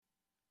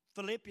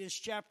Philippians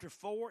chapter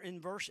 4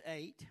 and verse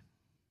 8.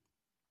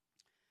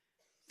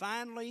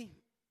 Finally,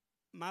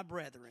 my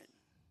brethren,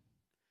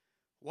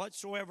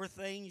 whatsoever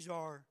things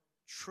are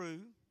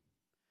true,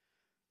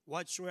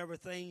 whatsoever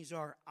things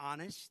are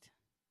honest,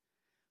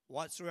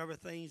 whatsoever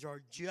things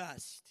are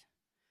just,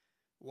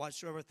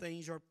 whatsoever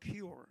things are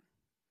pure,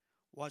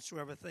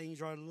 whatsoever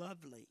things are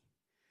lovely,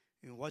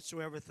 and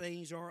whatsoever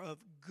things are of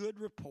good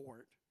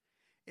report,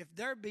 if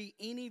there be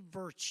any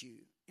virtue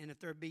and if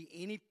there be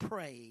any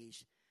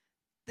praise,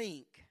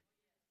 think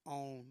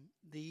on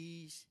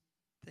these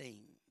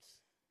things.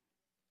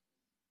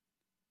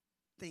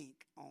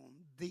 Think on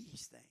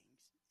these things.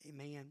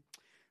 Amen.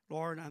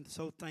 Lord, I'm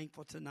so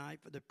thankful tonight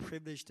for the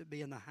privilege to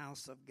be in the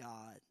house of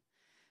God.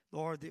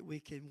 Lord, that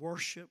we can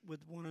worship with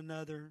one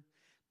another,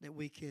 that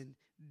we can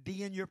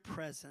be in your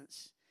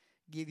presence,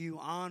 give you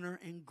honor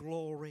and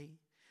glory,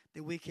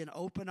 that we can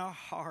open our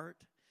heart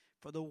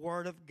for the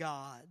word of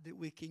God, that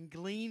we can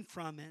glean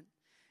from it,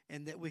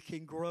 and that we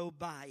can grow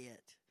by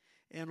it.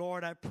 And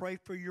Lord, I pray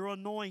for your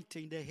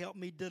anointing to help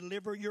me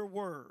deliver your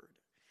word.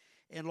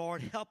 And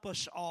Lord, help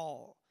us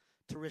all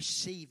to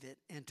receive it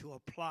and to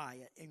apply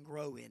it and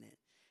grow in it.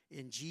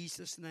 In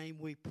Jesus' name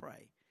we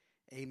pray.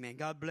 Amen.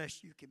 God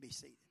bless you. You can be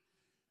seated.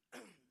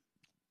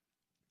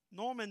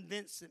 Norman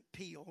Vincent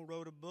Peale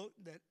wrote a book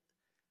that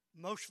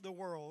most of the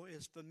world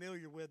is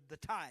familiar with the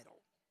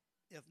title,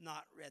 if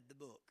not read the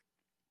book.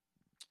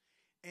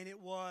 And it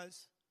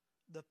was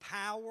The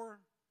Power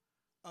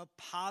of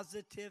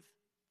Positive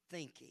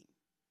Thinking.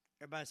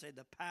 Everybody say,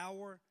 the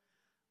power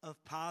of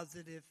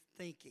positive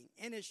thinking.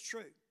 And it's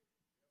true.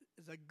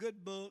 It's a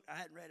good book. I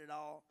hadn't read it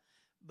all,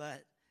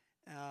 but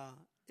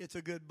it's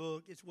a good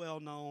book. It's well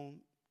known.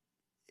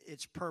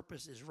 Its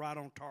purpose is right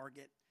on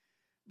target.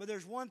 But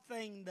there's one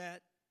thing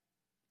that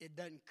it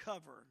doesn't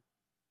cover.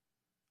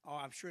 Oh,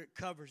 I'm sure it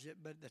covers it,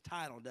 but the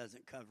title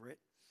doesn't cover it.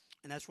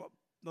 And that's what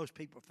most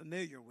people are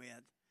familiar with.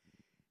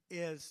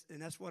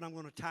 And that's what I'm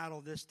going to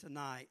title this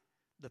tonight,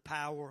 The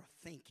Power of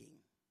Thinking.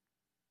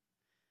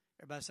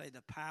 Everybody say,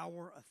 the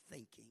power of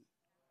thinking.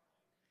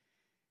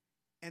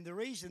 And the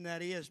reason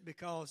that is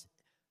because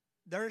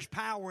there's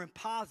power in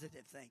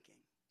positive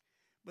thinking.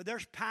 But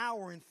there's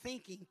power in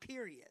thinking,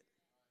 period.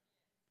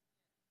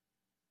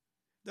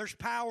 There's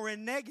power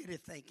in negative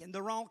thinking,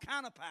 the wrong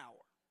kind of power.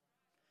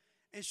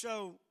 And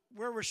so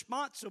we're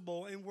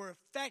responsible and we're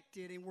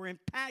affected and we're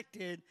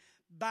impacted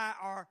by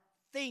our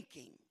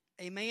thinking.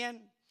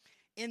 Amen?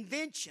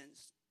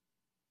 Inventions.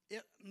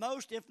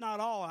 Most, if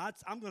not all,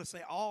 I'm going to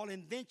say all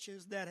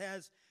inventions that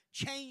has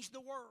changed the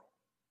world,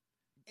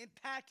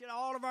 impacted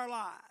all of our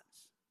lives.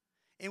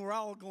 And we're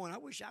all going, I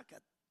wish I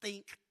could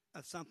think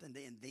of something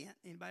to invent.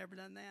 Anybody ever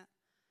done that?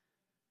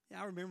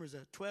 Yeah, I remember as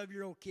a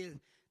 12-year-old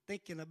kid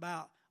thinking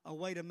about a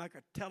way to make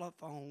a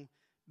telephone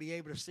be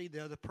able to see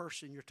the other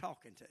person you're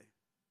talking to.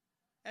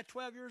 At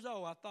 12 years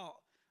old, I thought,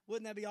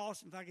 wouldn't that be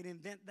awesome if I could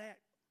invent that?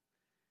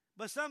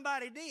 But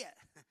somebody did.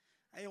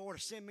 They ought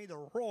to send me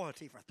the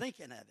royalty for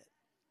thinking of it.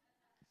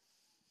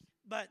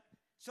 But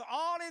so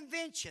all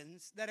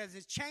inventions that has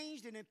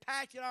changed and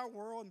impacted our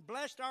world and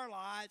blessed our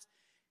lives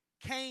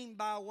came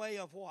by way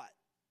of what?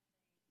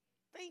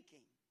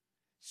 Thinking.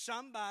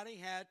 Somebody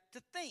had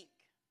to think.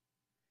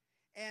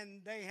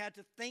 And they had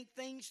to think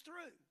things through.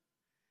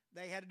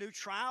 They had to do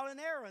trial and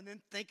error and then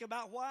think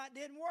about why it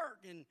didn't work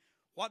and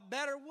what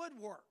better would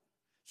work.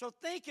 So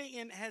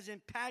thinking has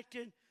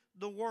impacted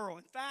the world.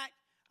 In fact,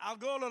 I'll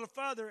go a little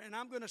further and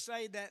I'm going to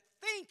say that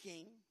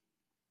thinking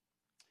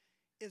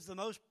is the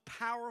most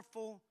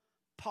powerful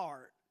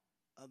part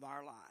of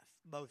our life,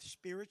 both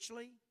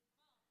spiritually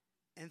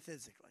and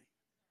physically.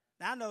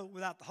 Now, I know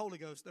without the Holy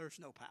Ghost, there's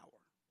no power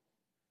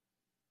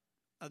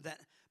of that.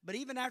 But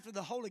even after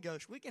the Holy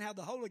Ghost, we can have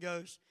the Holy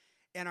Ghost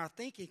and our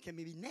thinking can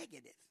be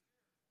negative.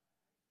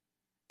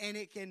 And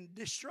it can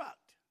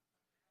destruct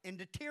and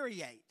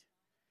deteriorate.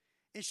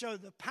 And so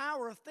the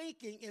power of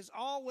thinking is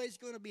always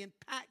going to be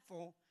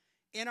impactful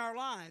in our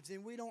lives.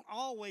 And we don't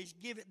always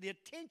give it the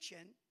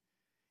attention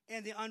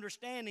and the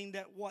understanding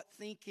that what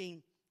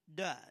thinking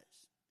does.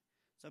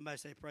 Somebody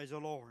say, praise the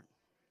Lord.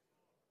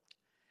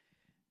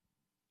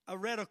 I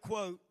read a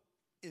quote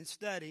in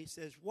study. It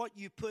says, what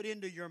you put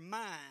into your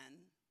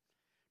mind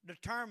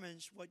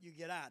determines what you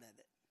get out of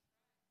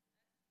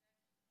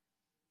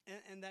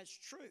it. And that's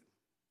true.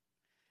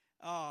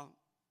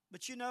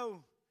 But you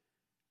know,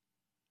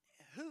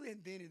 who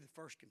invented the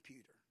first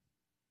computer?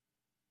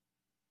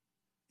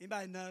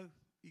 Anybody know,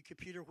 you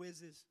computer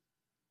whizzes?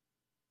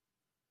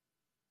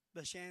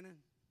 But Shannon?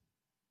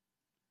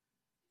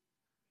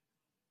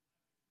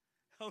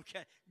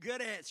 Okay,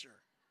 good answer.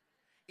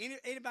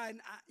 Anybody,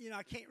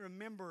 I can't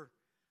remember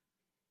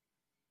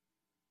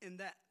in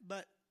that,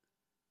 but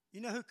you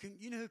know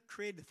who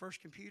created the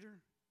first computer?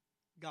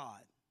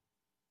 God.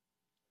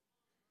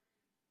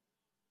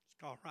 It's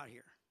called right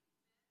here.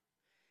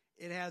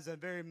 It has a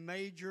very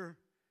major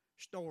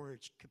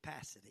storage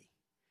capacity.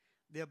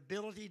 The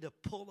ability to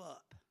pull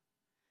up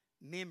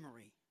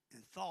memory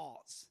and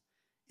thoughts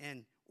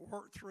and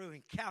work through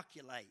and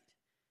calculate.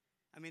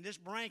 I mean, this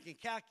brain can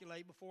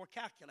calculate before a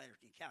calculator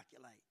can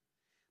calculate.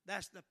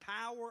 That's the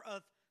power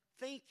of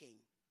thinking.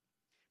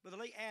 Brother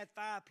Lee, add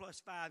 5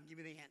 plus 5 and give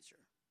me the answer.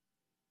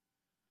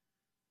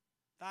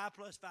 5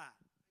 plus 5.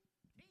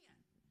 10.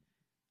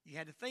 You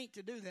had to think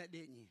to do that,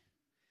 didn't you?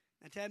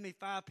 Now tell me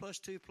 5 plus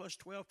 2 plus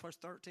 12 plus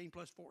 13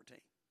 plus 14.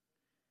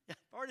 Yeah,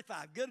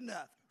 45. Good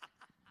enough.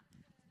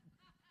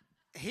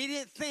 He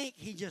didn't think,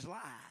 he just lied.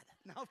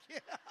 No, I'm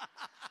kidding.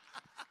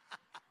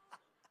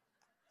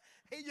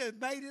 He just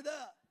made it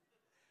up.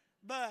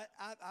 But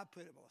I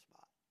put him on the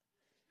spot.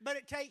 But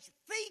it takes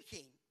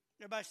thinking.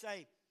 Everybody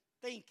say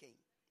thinking.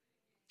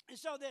 And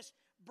so this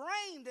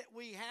brain that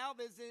we have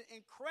is an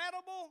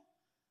incredible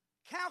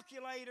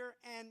calculator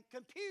and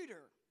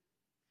computer.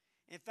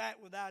 In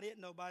fact, without it,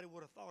 nobody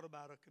would have thought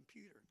about a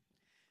computer.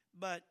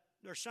 But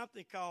there's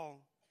something called,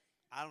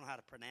 I don't know how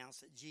to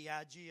pronounce it,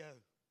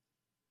 G-I-G-O.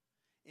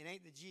 It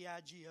ain't the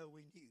G-I-G-O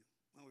we knew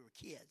when we were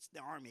kids, the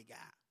Army guy.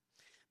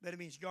 But it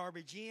means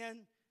garbage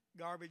in,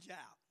 garbage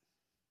out.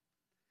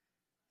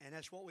 And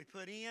that's what we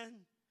put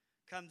in,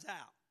 comes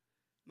out.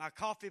 My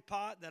coffee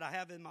pot that I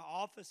have in my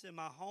office, in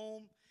my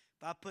home,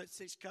 if I put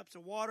 6 cups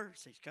of water,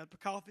 6 cups of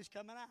coffee is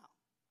coming out.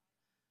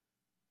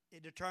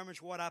 It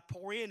determines what I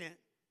pour in it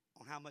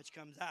on how much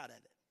comes out of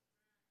it.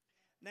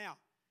 Now,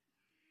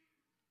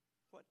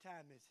 what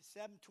time is it?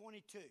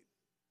 7:22.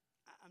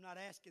 I'm not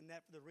asking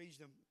that for the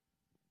reason of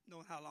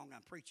knowing how long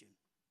I'm preaching.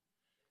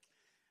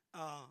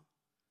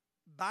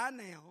 By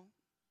now,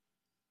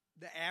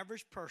 the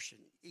average person,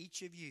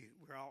 each of you,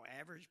 we're all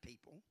average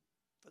people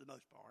for the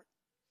most part,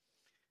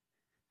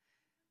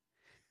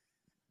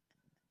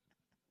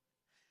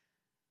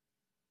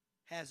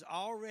 has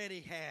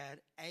already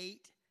had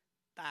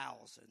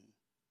 8,000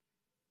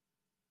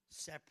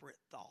 separate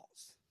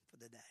thoughts for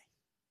the day.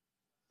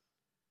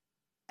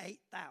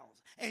 8,000.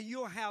 And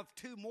you'll have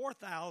 2 more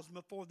thousand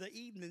before the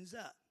evening's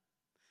up,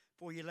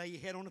 before you lay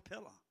your head on a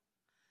pillow.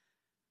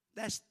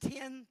 That's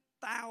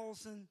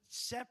 10,000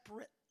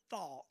 separate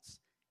thoughts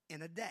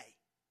in a day.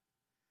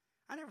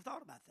 I never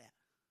thought about that.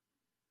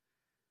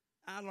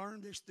 I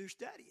learned this through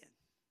studying.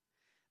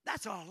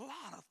 That's a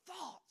lot of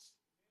thoughts.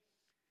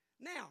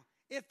 Now,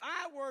 if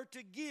I were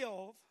to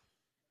give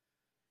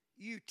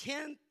you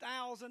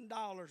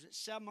 $10,000 at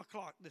 7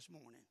 o'clock this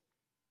morning,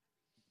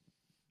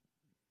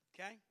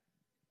 okay?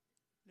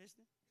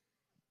 Listening?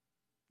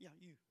 Yeah,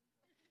 you.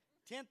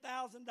 $10,000.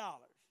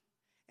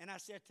 And I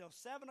said till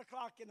 7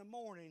 o'clock in the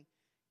morning,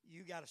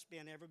 you got to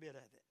spend every bit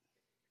of it.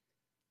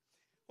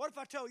 What if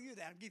I told you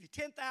that? I'll give you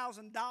 $10,000.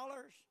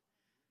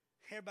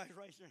 Everybody's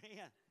raising their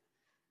hand.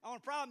 The only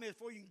problem is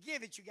before you can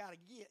give it, you got to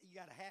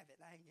have it.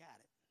 I ain't got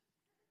it.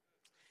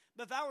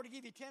 But if I were to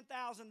give you $10,000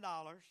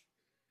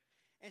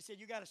 and said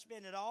you got to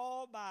spend it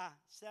all by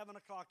 7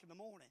 o'clock in the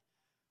morning,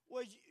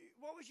 what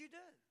would you do?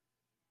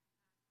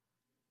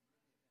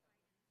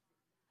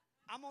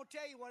 I'm going to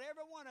tell you what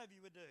every one of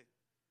you would do.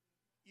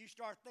 You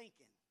start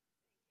thinking.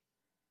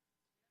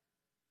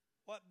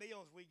 What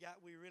bills we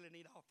really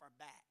need off our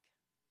back.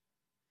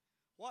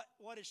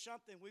 What is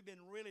something we've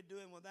been really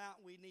doing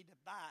without, we need to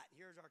buy it.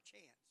 Here's our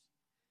chance.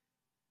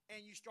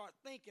 And you start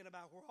thinking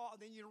about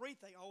then you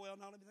rethink, oh, well,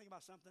 now let me think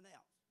about something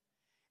else.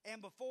 And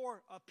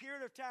before a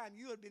period of time,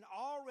 you had been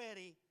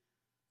already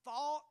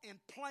thought and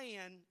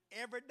planned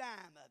every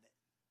dime of it.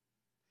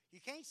 You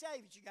can't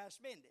save it, you got to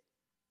spend it.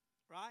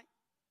 Right?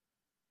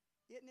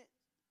 Isn't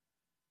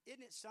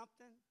it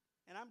something,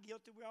 and I'm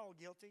guilty, we're all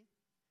guilty,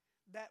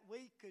 that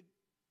we could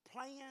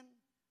plan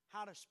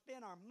how to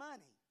spend our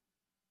money,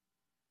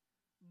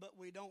 but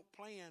we don't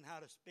plan how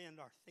to spend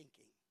our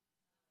thinking.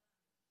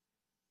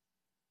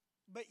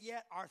 But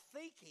yet our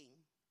thinking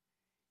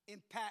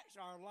impacts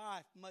our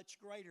life much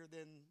greater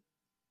than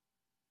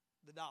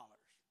the dollars.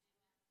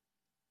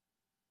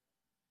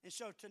 And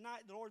so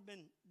tonight, the Lord's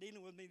been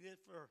dealing with me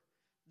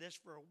this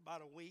for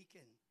about a week,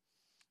 and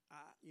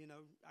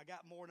I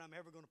got more than I'm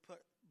ever going to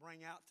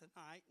bring out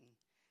tonight, and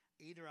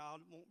either I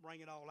won't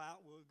bring it all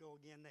out, we'll go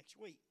again next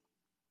week.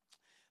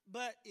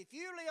 But if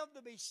you live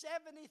to be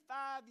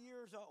 75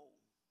 years old,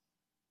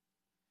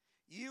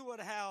 you would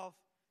have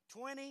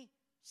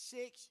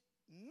 26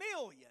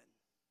 million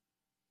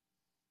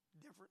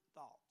different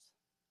thoughts.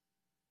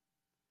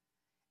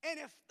 And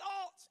if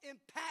thoughts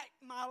impact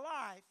my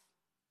life,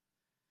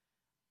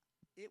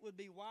 it would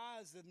be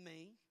wise of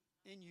me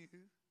and you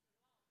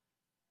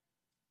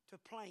to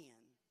plan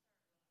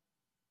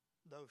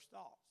those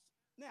thoughts.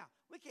 Now,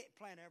 we can't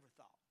plan every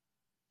thought.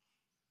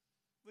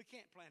 We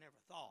can't plan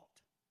every thought.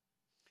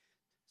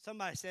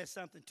 Somebody says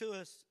something to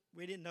us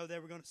we didn't know they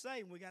were going to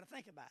say, and we got to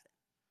think about it.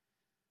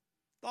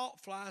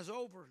 Thought flies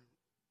over.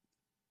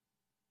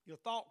 Your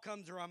thought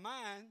comes to our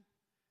mind,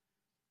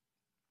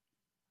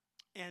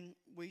 and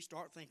we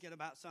start thinking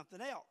about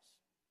something else.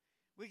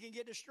 We can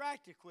get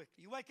distracted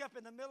quickly. You wake up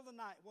in the middle of the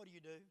night, what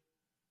do?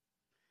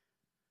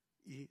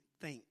 You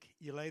think.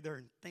 You lay there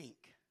and think.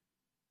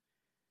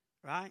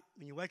 Right?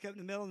 When you wake up in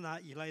the middle of the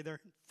night, you lay there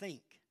and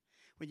think.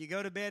 When you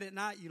go to bed at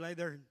night, you lay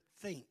there and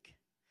think.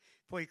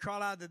 Before you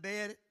crawl out of the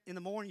bed in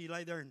the morning, you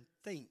lay there and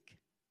think.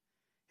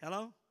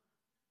 Hello?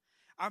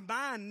 Our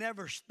mind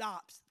never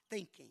stops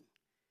thinking.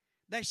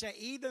 They say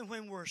even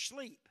when we're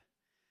asleep,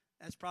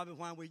 That's probably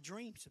why we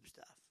dream some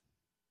stuff.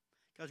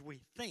 Because we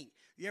think.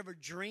 You ever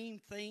dream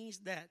things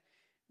that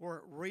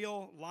were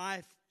real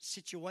life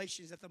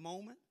situations at the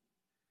moment?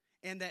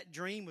 And that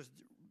dream was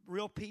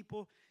real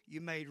people.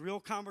 You made real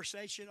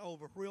conversation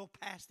over real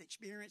past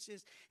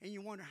experiences. And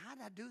you wonder, how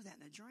did I do that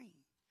in a dream?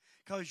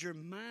 Because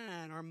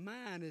our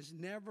mind is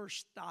never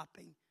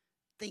stopping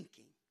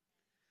thinking.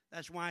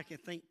 That's why I can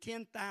think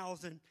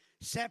 10,000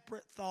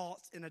 separate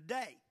thoughts in a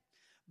day.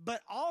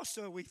 But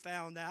also we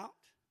found out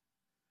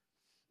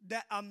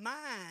that a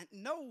mind,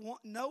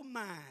 no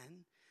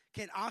mind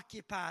can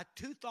occupy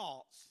two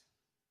thoughts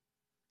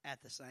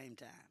at the same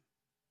time.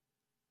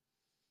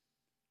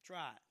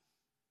 Try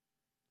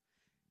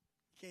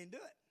it. Can't do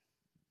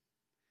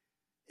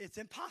it. It's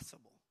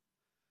impossible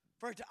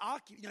for it to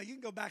occupy. You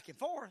can go back and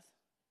forth,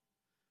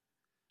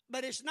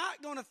 but it's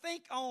not going to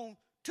think on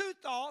two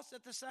thoughts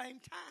at the same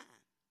time.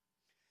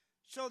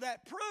 So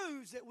that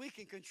proves that we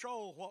can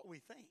control what we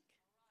think.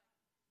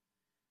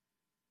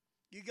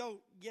 You go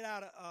get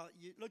out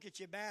you look at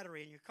your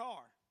battery in your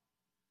car.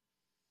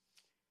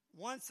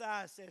 One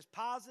side says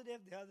positive,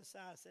 the other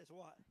side says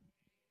what?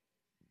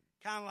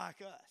 Kind of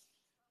like us.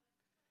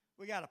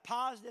 We got a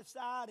positive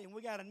side and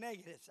we got a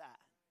negative side.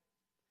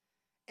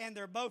 And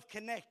they're both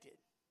connected.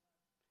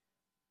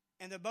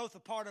 And they're both a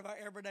part of our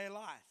everyday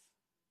life.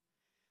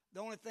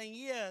 The only thing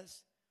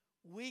is,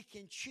 we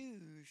can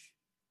choose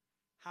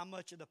how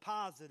much of the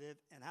positive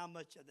and how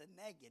much of the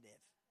negative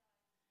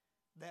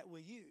that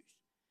we use.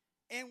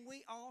 And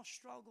we all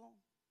struggle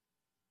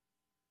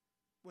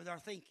with our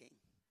thinking.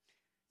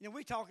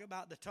 We talk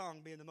about the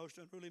tongue being the most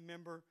unruly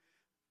member,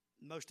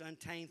 the most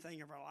untamed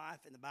thing of our life,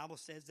 and the Bible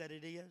says that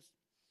it is.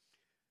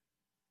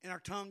 And our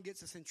tongue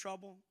gets us in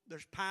trouble.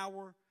 There's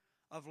power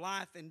of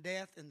life and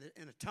death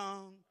in a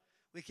tongue.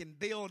 We can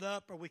build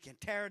up or we can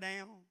tear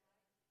down.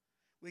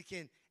 We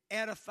can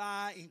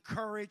edify,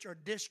 encourage, or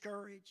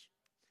discourage.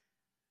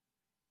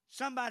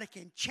 Somebody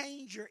can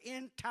change your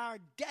entire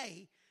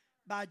day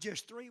by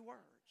just 3 words.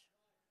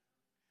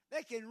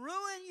 They can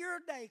ruin your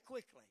day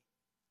quickly.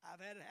 I've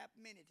had it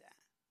happen many times.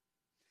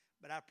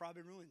 But I've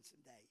probably ruined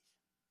some days.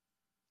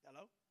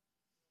 Hello?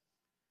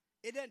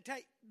 It doesn't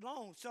take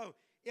long. So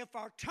if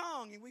our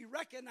tongue, and we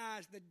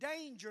recognize the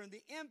danger and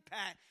the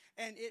impact,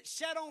 and it's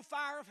set on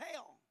fire of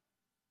hell.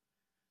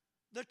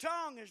 The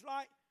tongue is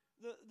like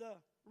the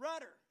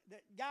rudder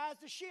that guides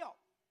the ship.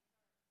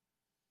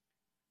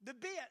 The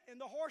bit in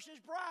the horse's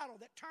bridle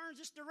that turns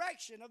its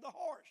direction of the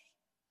horse.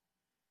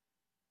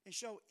 And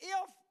so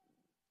if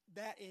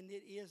that, and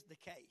it is the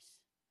case,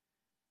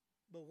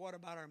 but what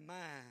about our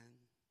mind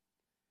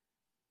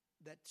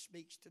that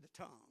speaks to the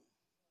tongue?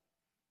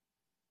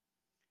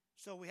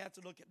 So we have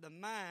to look at the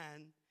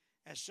mind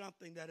as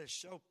something that is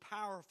so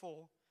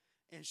powerful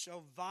and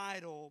so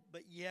vital,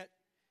 but yet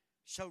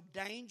so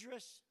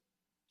dangerous,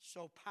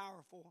 so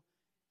powerful,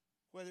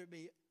 whether it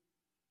be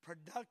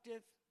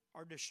productive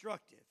or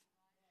destructive.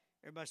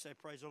 Everybody say,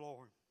 praise the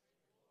Lord.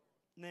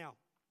 Now,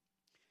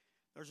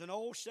 there's an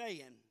old saying.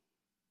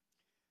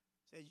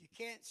 It says you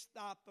can't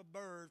stop a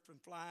bird from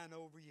flying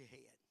over your head.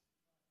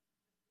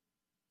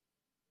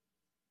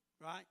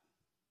 Right?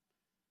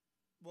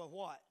 Well,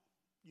 what?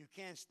 You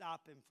can't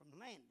stop him from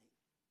landing.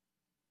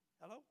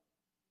 Hello?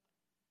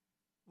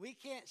 We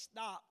can't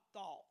stop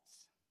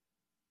thoughts.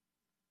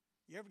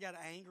 You ever got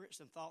angry at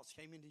some thoughts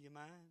came into your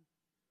mind?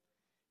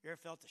 You ever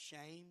felt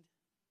ashamed,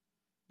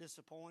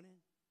 disappointed,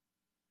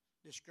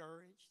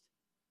 discouraged?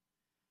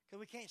 Because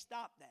we can't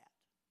stop that.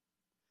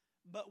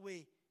 But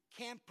we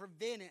can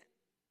prevent it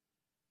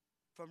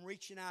from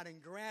reaching out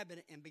and grabbing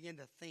it and begin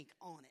to think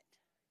on it.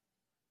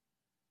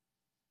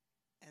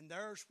 And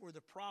there's where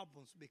the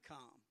problems become.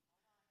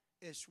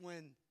 It's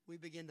when we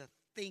begin to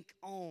think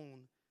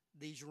on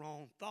these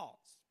wrong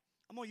thoughts.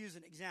 I'm going to use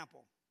an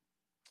example.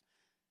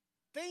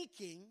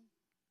 Thinking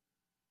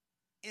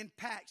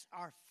impacts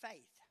our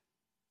faith.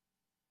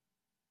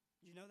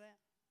 Did you know that?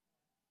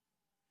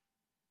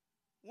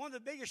 One of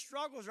the biggest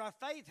struggles our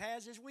faith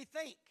has is we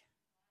think.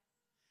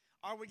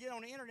 Or we get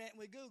on the internet and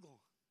we Google.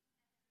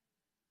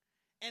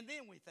 And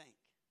then we think.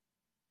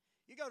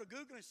 You go to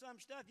Googling some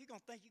stuff, you're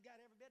going to think you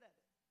got every bit of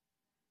it.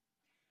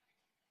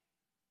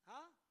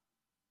 Huh?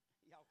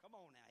 Y'all, come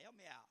on now. Help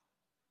me out.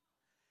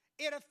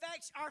 It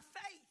affects our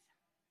faith.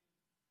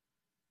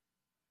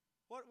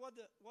 What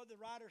the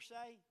writer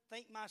say?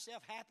 Think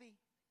myself happy.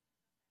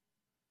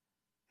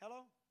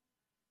 Hello?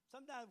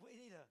 Sometimes we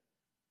need to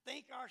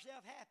think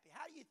ourselves happy.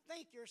 How do you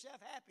think yourself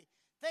happy?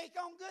 Think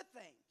on good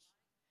things.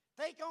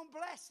 Think on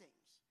blessings.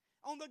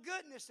 On the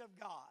goodness of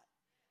God.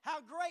 How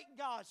great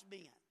God's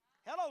been.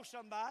 Hello,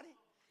 somebody.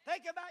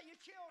 Think about your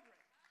children.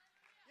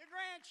 Your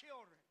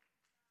grandchildren.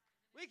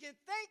 We can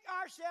think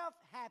ourselves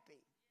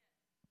happy.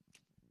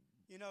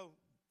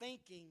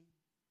 Thinking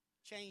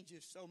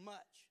changes so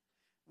much.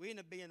 We end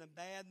up being in a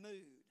bad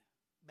mood,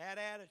 bad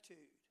attitude.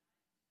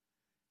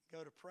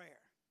 Go to prayer.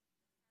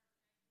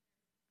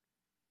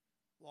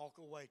 Walk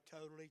away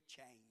totally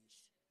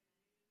changed.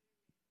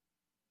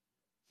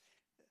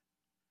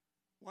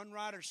 One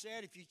writer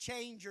said, if you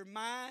change your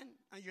mind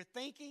and your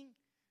thinking,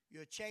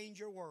 you'll change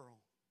your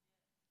world.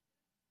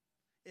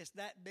 It's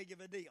that big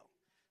of a deal.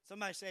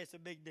 Somebody say it's a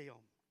big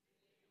deal.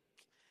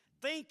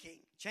 Thinking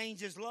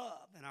changes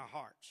love in our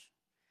hearts.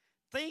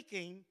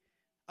 Thinking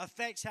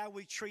affects how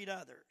we treat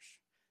others.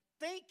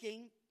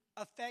 Thinking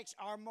affects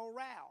our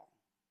morale.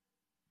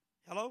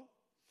 Hello?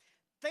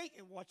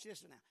 Thinking, watch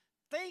this now.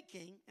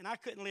 Thinking, and I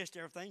couldn't list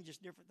everything,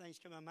 just different things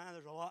come to my mind.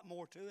 There's a lot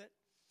more to it.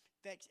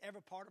 Affects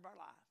every part of our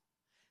life.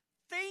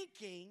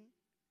 Thinking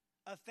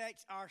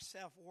affects our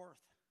self-worth.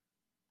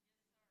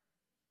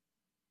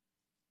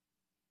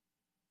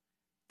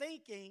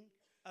 Thinking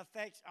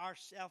affects our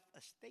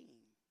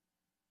self-esteem.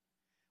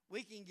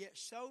 We can get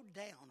so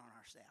down on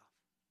ourselves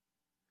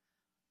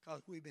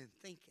because we've been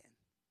thinking,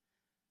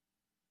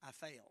 I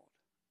failed.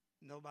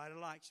 Nobody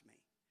likes me.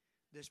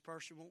 This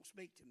person won't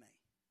speak to me.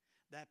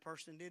 That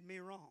person did me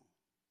wrong.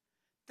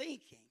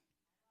 Thinking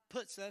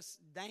puts us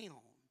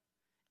down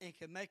and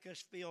can make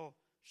us feel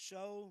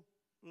so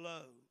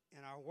low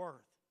in our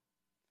worth.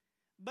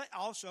 But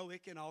also,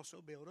 it can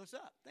also build us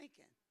up,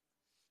 thinking.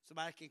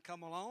 Somebody can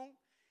come along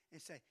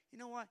and say, you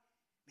know what,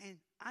 man,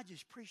 I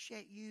just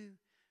appreciate you,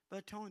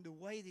 but Tony, the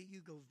way that you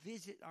go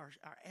visit our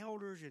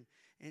elders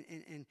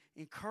and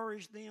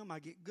encourage them, I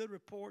get good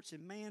reports,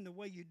 and man, the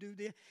way you do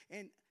this,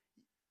 and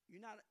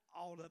you're not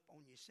all up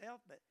on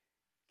yourself, but it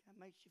kind of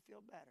makes you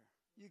feel better.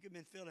 You could have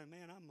been feeling,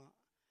 man, I'm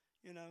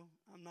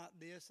not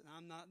this and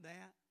I'm not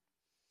that.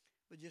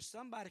 But just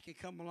somebody can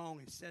come along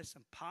and say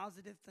some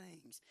positive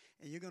things,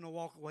 and you're going to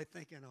walk away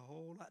thinking a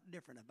whole lot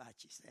different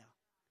about yourself.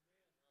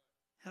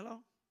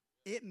 Hello?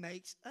 It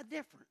makes a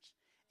difference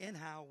in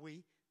how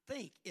we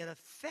think. It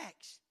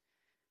affects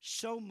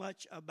so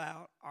much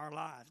about our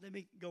lives. Let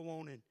me go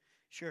on and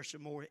share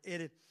some more.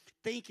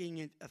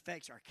 Thinking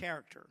affects our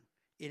character.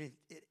 It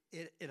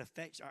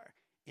affects our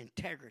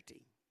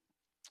integrity.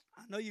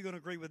 I know you're going to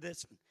agree with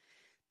this one.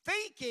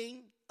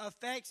 Thinking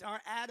affects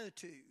our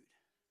attitude.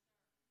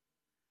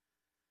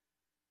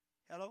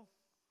 Hello?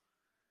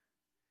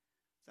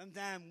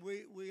 Sometimes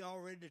we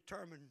already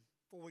determine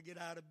before we get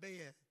out of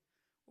bed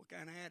what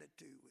kind of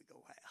attitude we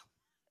go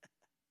have.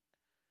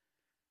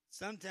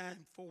 Sometimes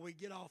before we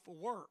get off of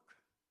work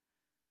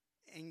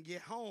and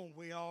get home,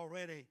 we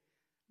already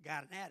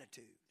got an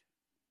attitude.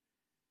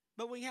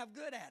 But we have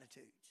good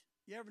attitudes.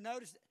 You ever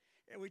notice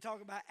that we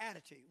talk about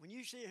attitude? When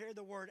you hear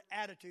the word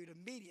attitude,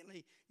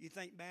 immediately you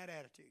think bad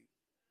attitude.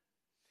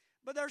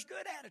 But there's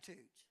good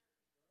attitudes.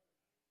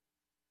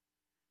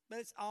 But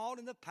it's all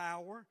in the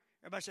power,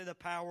 everybody say the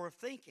power of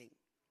thinking.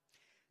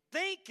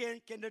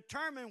 Thinking can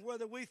determine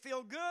whether we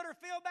feel good or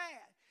feel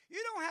bad.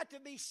 You don't have to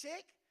be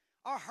sick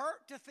or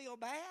hurt to feel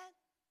bad.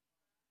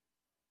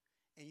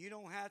 And you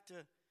don't have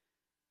to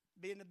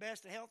be in the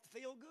best of health to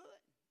feel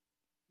good.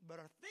 But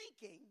our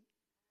thinking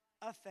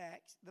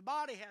affects, the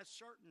body has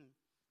certain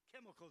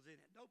chemicals in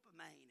it,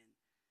 dopamine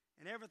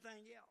and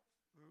everything else.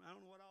 I don't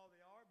know what all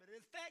they are, but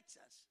it affects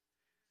us.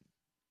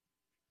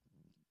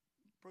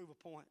 Prove a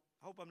point.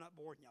 I hope I'm not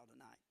boring y'all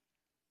tonight.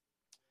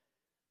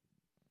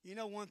 You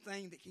know one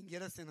thing that can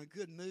get us in a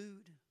good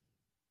mood?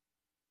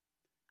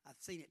 I've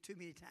seen it too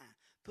many times.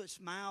 Put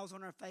smiles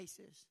on our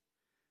faces.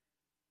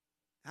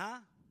 Huh?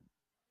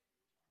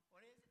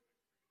 What is it?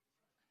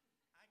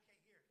 I can't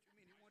hear it.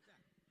 Too many one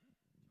time.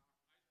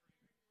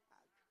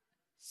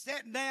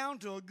 Sitting down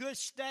to a good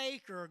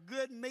steak or a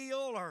good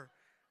meal or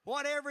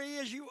whatever it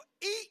is you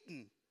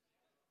eating.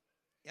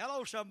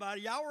 Hello,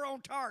 somebody. Y'all were on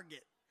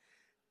target.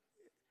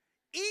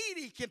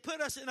 Eating can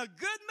put us in a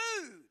good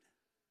mood.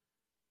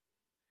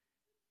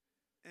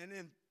 And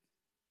then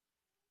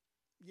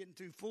getting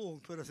too full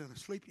and put us in a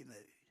sleepy mood.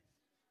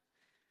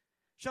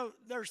 So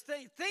there's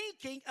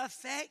thinking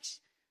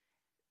affects,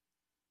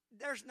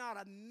 there's not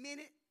a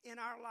minute in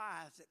our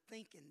lives that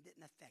thinking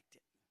didn't affect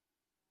it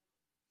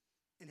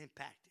and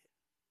impact it.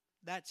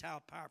 That's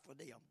how powerful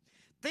a deal.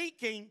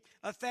 Thinking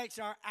affects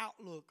our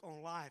outlook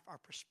on life, our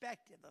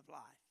perspective of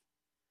life.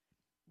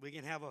 We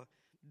can have a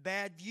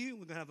bad view,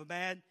 we're going to have a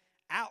bad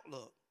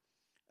outlook.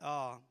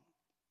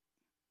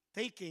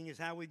 Thinking is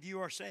how we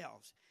view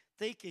ourselves.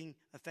 Thinking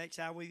affects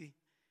how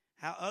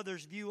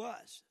others view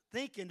us.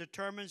 Thinking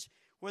determines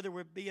whether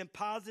we're being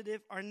positive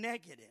or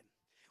negative.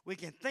 We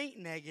can think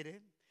negative,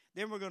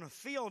 then we're going to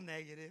feel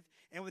negative,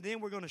 and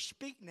then we're going to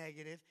speak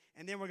negative,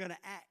 and then we're going to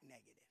act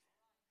negative.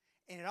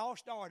 And it all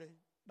started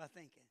by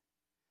thinking.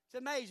 It's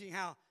amazing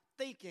how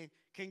thinking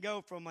can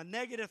go from a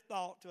negative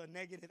thought to a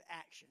negative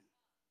action.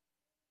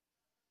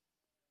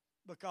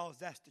 Because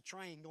that's the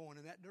train going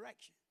in that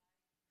direction.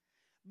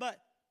 But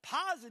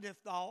positive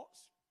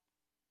thoughts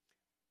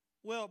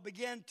will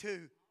begin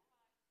to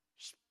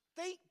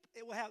think.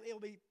 It will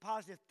be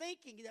positive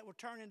thinking that will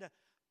turn into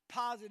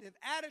positive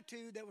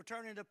attitude, that will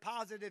turn into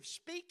positive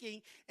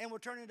speaking, and will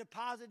turn into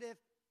positive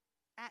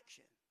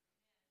action.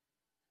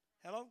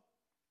 Hello?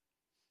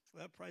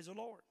 Well, praise the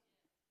Lord.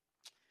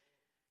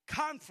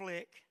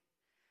 Conflict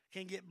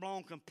can get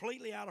blown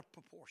completely out of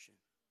proportion,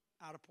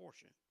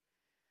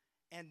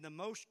 And the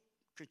most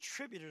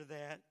contributor to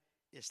that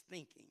is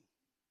thinking.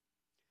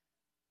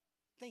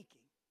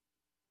 Thinking.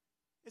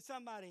 If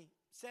somebody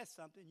says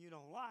something you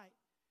don't like,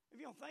 if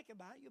you don't think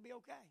about it, you'll be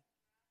okay.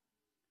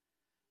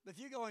 But if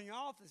you go in your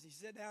office, you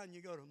sit down and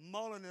you go to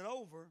mulling it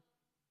over,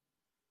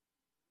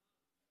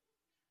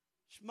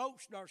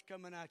 smoke starts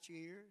coming out your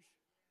ears.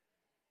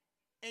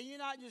 And you're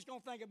not just going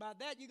to think about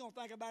that. You're going to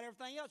think about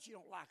everything else you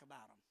don't like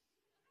about them.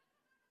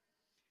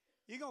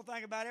 You're going to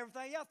think about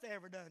everything else they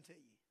ever done to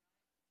you.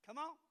 Come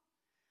on.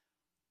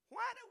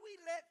 Why do we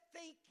let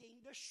thinking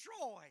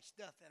destroy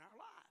stuff in our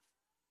life?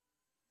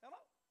 Hello?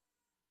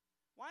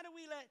 Why do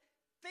we let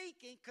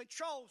thinking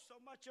control so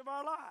much of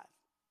our life?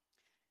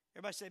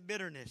 Everybody say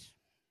bitterness.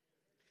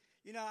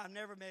 You know, I've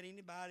never met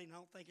anybody, and I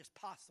don't think it's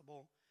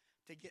possible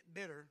to get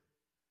bitter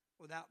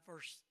without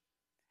first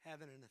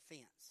having an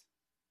offense.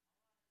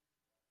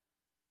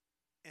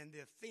 And the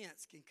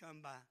offense can come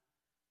by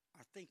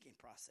our thinking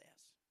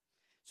process.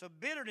 So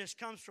bitterness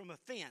comes from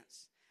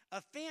offense.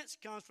 Offense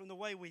comes from the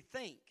way we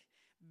think.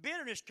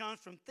 Bitterness comes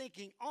from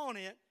thinking on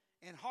it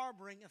and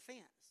harboring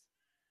offense.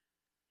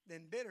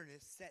 Then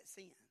bitterness sets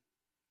in.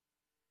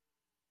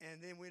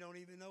 And then we don't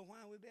even know why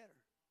we're bitter.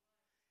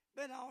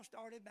 But it all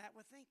started back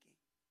with thinking.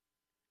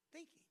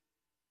 Thinking.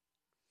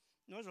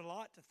 There's a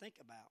lot to think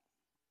about.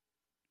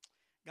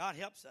 God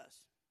helps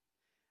us.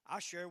 I'll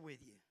share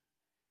with you.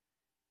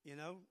 You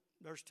know,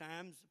 there's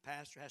times the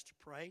pastor has to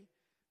pray.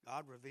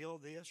 God, reveal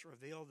this,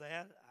 reveal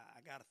that.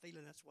 I got a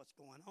feeling that's what's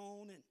going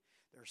on. And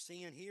there's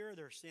sin here,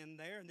 there's sin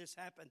there. And this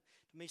happened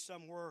to me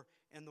somewhere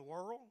in the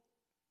world.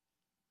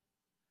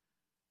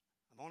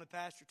 I've only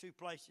pastored 2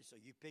 places, so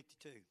you pick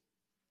the 2.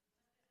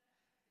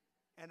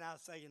 And I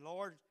was saying,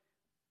 Lord,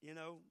 you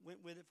know,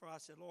 went with it for, I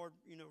said, Lord,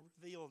 you know,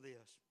 reveal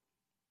this.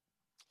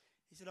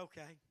 He said,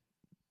 okay.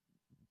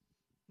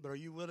 But are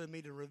you willing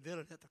me to reveal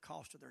it at the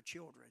cost of their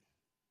children?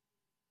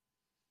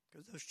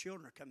 Because those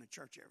children are coming to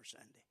church every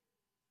Sunday.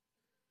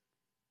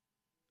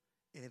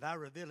 And if I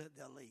reveal it,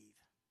 they'll leave.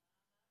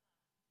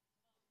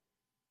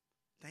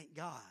 Thank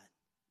God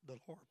the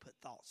Lord put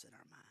thoughts in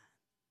our mind.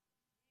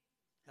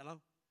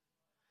 Hello?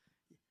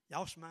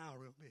 Y'all smile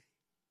real big.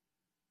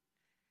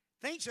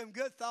 Think some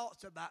good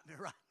thoughts about me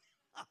right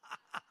now.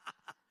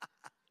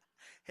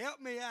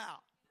 Help me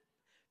out.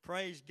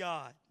 Praise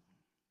God.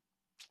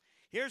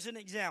 Here's an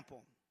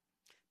example.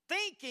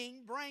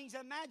 Thinking brings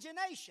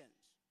imaginations.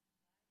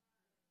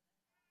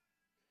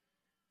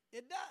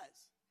 It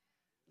does.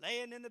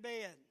 Laying in the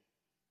bed,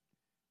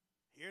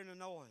 hearing a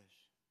noise.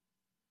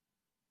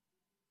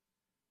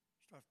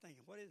 Start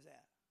thinking, what is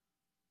that?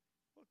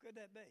 What could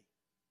that be?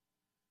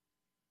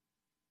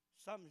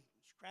 Something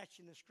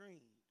scratching the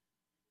screen.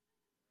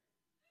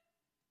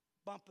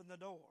 Bumping the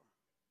door.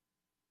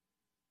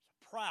 It's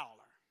a prowler.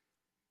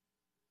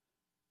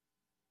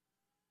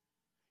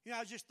 You know,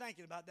 I was just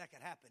thinking about that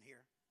could happen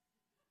here.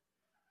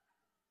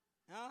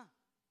 Huh?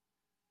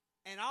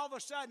 And all of a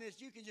sudden,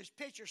 you can just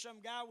picture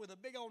some guy with a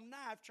big old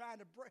knife trying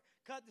to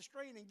cut the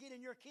screen and get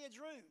in your kid's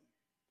room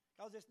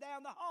because it's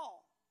down the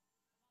hall.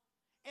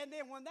 And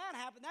then when that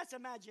happened, that's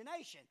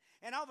imagination.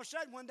 And all of a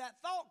sudden, when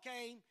that thought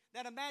came,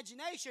 that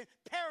imagination,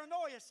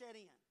 paranoia set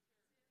in.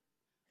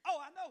 Oh,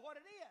 I know what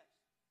it is.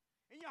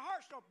 And your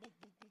heart starts boom,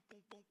 boom, boom,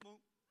 boom, boom, boom.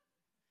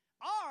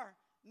 Or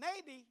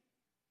maybe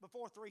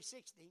before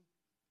 360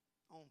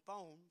 on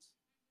phones,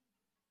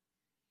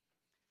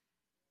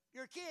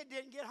 your kid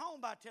didn't get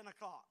home by 10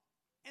 o'clock.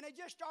 And they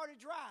just started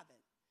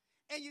driving.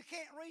 And you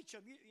can't reach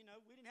them. You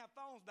know, we didn't have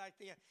phones back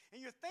then.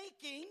 And you're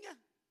thinking,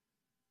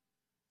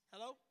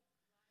 hello?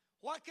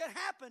 What could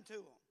happen to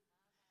them?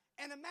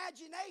 And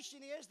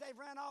imagination is they've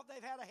run off,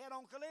 they've had a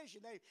head-on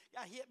collision. They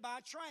got hit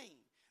by a train.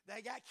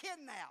 They got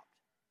kidnapped.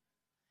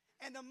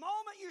 And the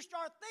moment you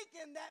start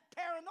thinking, that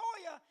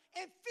paranoia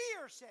and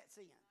fear sets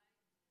in.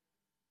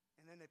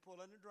 And then they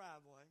pull in the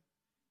driveway.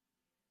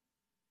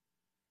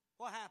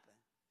 What happened?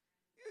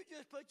 You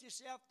just put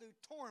yourself through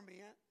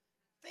torment,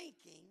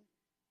 thinking,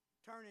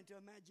 turn into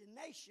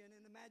imagination,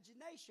 and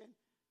imagination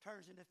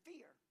turns into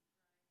fear.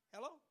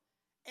 Hello?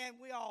 And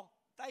we all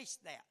face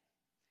that.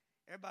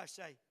 Everybody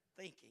say,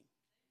 thinking.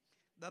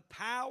 The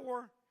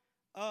power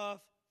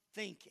of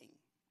thinking.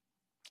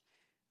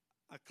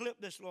 I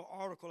clipped this little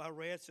article I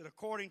read. It said,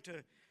 according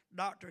to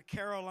Dr.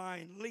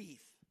 Caroline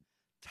Leaf,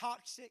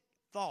 toxic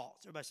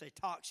thoughts, everybody say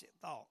toxic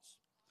thoughts,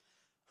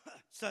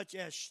 such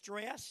as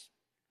stress,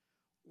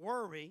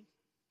 worry,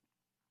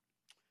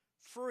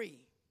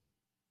 free,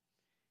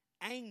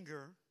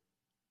 anger,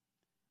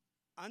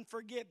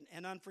 unforgiveness.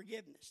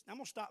 Now, I'm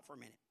going to stop for a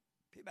minute.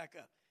 Pick back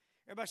up.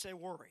 Everybody say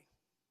worry.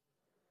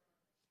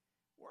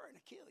 Worrying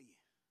will kill you.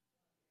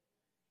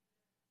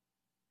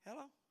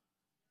 Hello?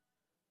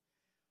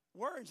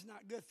 Worrying's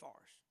not good for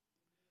us.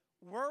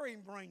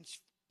 Worrying brings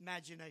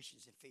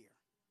imaginations and fear.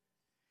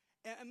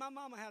 And my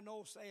mama had an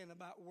old saying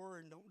about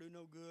worrying don't do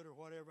no good or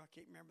whatever. I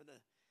can't remember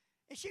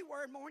and she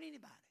worried more than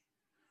anybody.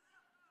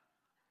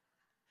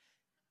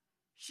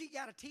 She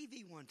got a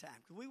TV one time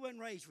because we wasn't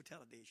raised with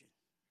television.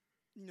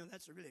 You know,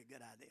 that's a really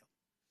good idea.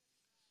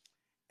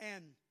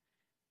 And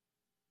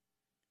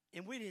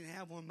we didn't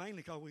have one mainly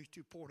because we was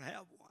too poor to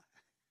have one.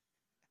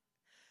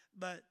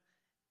 But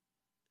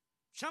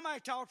somebody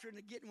talked her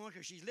into getting one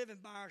because she's living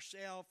by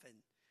herself and,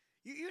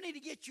 You need to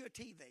get you a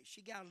TV.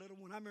 She got a little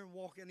one. I remember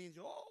walking in and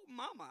said, oh,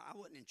 Mama. I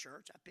wasn't in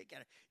church. I picked at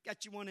her.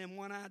 Got you one of them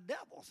one-eyed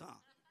devils, huh?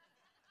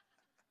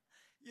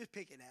 Just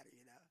picking at her,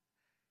 you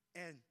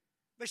know.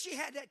 But she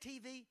had that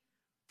TV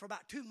for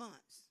about 2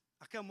 months.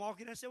 I come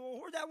walking and I said, well,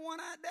 where's that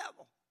one-eyed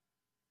devil?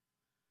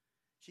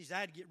 She said, I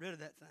had to get rid of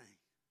that thing.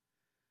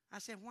 I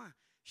said, why?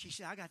 She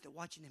said, I got to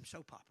watching them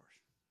soap operas.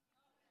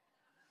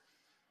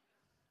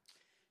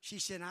 She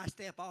said, I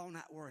stay up all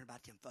night worrying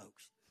about them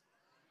folks.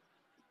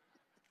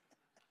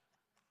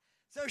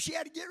 So she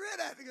had to get rid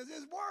of it because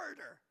it worried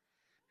her.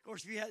 Of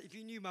course, if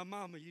you knew my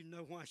mama, you'd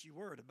know why she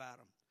worried about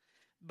them.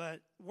 But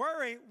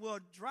worry will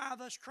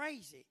drive us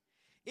crazy.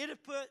 It'll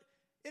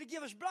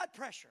give us blood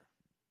pressure.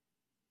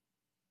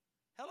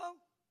 Hello?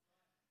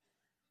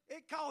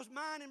 It caused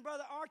mine and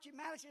Brother Archie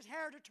Maddox's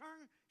hair to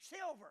turn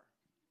silver.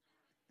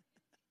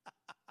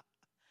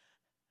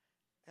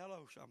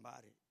 Hello,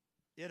 somebody.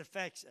 It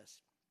affects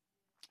us.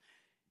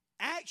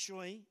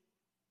 Actually,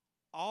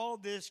 all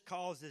this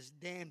causes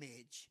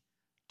damage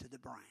to the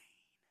brain.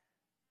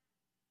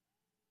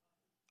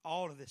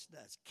 All of this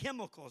does.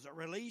 Chemicals are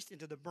released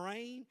into the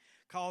brain,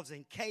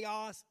 causing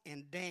chaos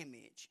and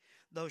damage.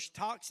 Those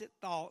toxic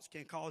thoughts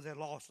can cause a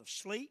loss of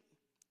sleep.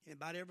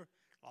 Anybody ever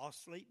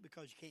lost sleep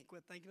because you can't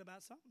quit thinking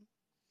about something?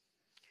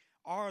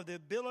 Or the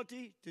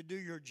ability to do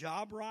your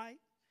job right,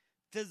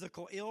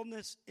 physical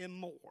illness, and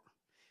more.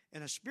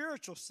 In a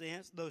spiritual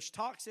sense, those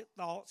toxic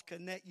thoughts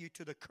connect you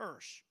to the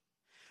curse.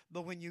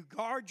 But when you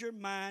guard your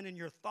mind and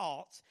your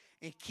thoughts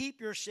and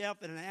keep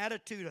yourself in an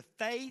attitude of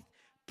faith,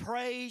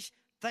 praise,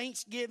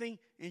 thanksgiving,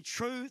 and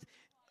truth,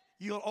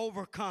 you'll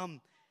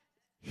overcome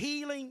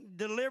healing,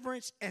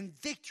 deliverance, and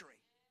victory.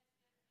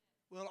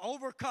 We'll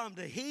overcome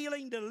the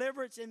healing,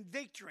 deliverance, and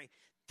victory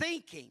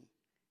thinking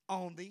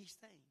on these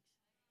things.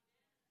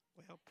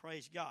 Well,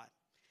 praise God.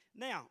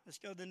 Now, let's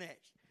go to the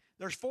next.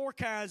 There's 4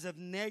 kinds of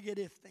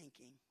negative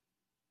thinking.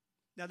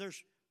 Now,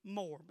 there's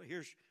more, but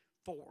here's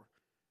 4.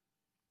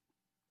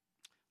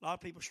 A lot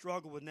of people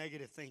struggle with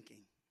negative thinking.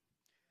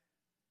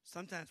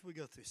 Sometimes we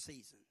go through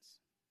seasons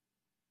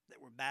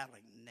that we're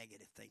battling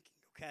negative thinking,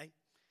 okay?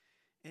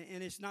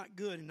 And it's not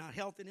good and not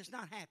healthy and it's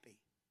not happy.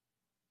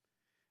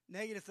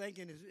 Negative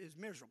thinking is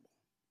miserable.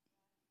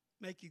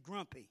 Make you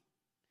grumpy.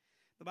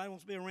 Nobody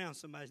wants to be around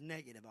somebody who's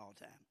negative all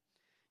the time.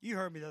 You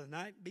heard me the other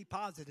night. Be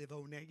positive,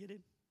 oh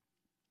negative.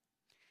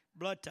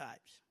 Blood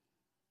types.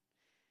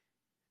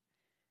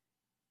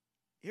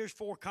 Here's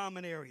 4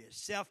 common areas.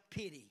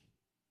 Self-pity.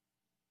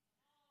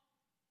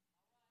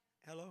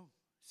 Hello?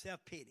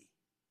 Self-pity.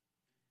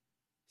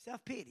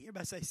 Self-pity.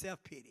 Everybody say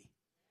self-pity.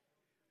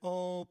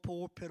 Oh,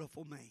 poor,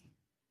 pitiful me.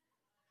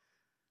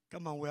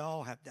 Come on, we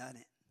all have done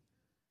it.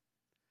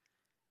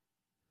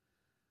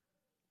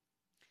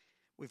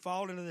 We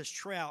fall into this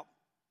trap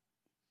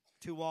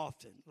too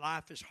often.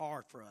 Life is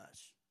hard for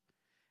us.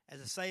 As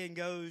the saying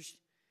goes,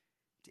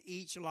 to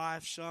each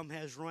life some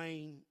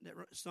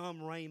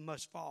rain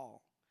must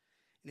fall.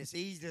 And it's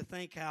easy to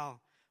think how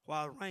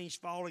while rain's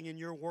falling in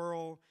your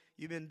world,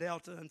 you've been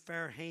dealt an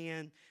unfair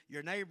hand.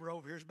 Your neighbor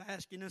over here is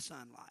basking in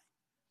sunlight.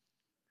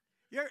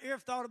 You ever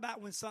thought about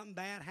when something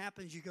bad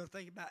happens, you go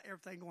think about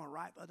everything going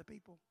right for other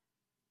people?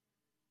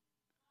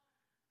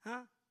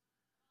 Huh?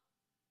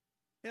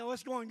 You know,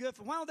 it's going good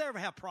for them. Why don't they ever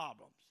have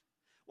problems?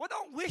 Well,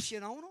 don't wish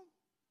it on them.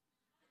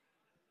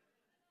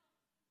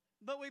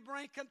 But we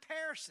bring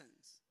comparisons.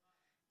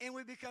 And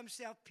we become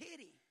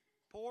self-pity.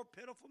 Poor,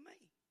 pitiful me.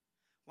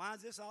 Why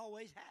is this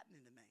always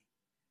happening to me?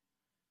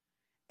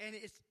 And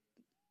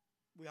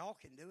we all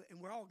can do it, and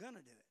we're all going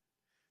to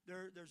do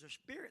it. There's a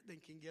spirit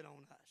that can get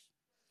on us.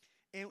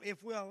 And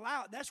if we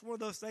allow it, that's one of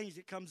those things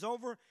that comes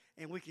over,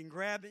 and we can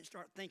grab it and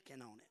start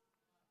thinking on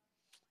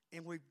it.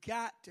 And we've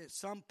got to, at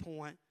some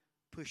point,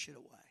 push it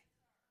away.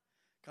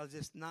 Because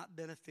it's not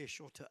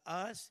beneficial to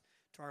us,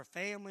 to our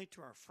family,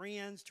 to our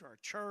friends, to our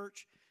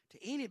church, to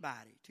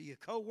anybody, to your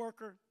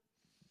coworker.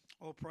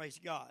 Oh, praise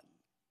God.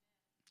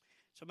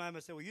 Somebody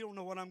might say, well, you don't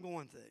know what I'm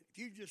going through. If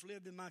you just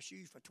lived in my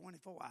shoes for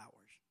 24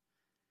 hours.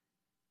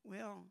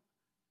 Well,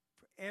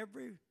 for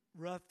every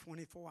rough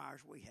 24 hours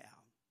we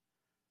have,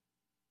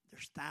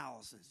 there's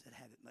thousands that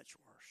have it much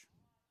worse.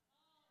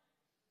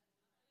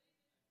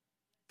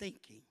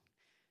 Thinking.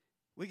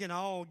 We can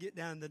all get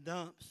down in the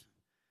dumps,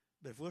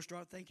 but if we'll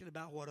start thinking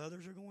about what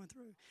others are going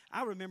through.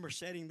 I remember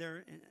sitting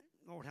there, and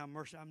Lord have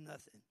mercy, I'm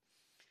nothing.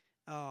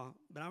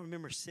 But I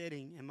remember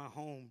sitting in my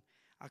home.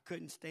 I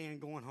couldn't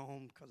stand going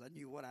home because I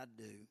knew what I'd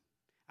do.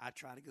 I'd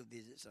try to go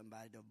visit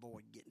somebody to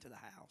avoid getting to the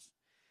house.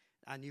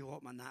 I knew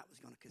what my night was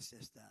going to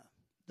consist of.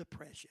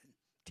 Depression,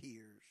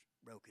 tears,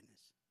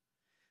 brokenness.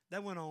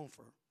 That went on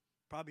for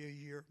probably a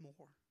year or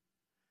more.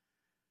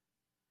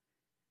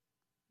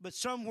 But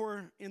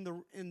somewhere in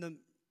the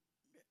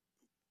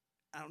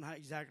I don't know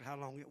exactly how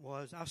long it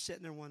was. I was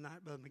sitting there one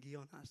night, Brother McGill,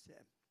 and I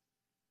said,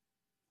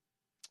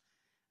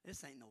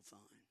 this ain't no fun.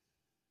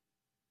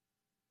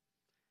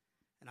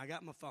 And I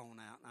got my phone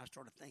out, and I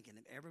started thinking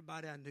of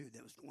everybody I knew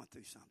that was going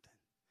through something.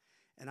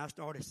 And I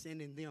started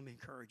sending them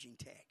encouraging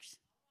texts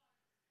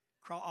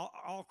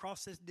all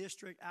across this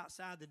district,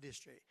 outside the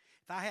district.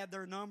 if I had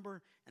their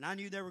number and I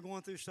knew they were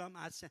going through something,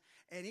 I'd say,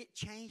 and it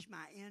changed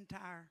my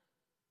entire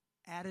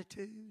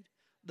attitude,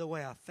 the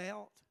way I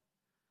felt.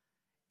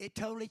 It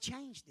totally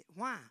changed it.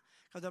 Why?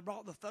 Because I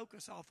brought the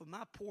focus off of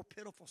my poor,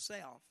 pitiful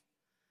self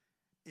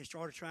and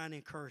started trying to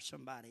encourage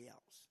somebody else.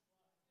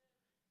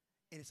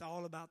 And it's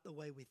all about the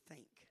way we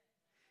think.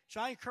 So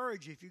I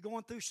encourage you, if you're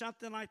going through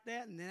something like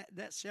that and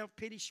that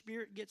self-pity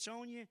spirit gets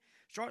on you,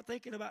 start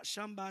thinking about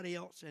somebody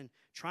else and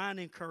trying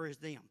to encourage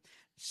them.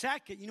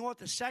 Second, you know what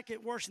the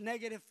second worst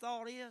negative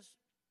thought is?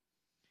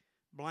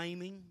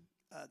 Blaming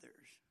others.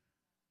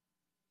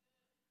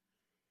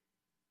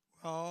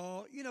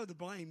 Oh, you know the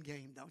blame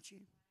game, don't you?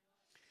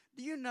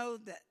 Do you know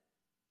that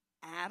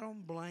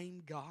Adam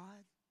blamed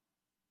God?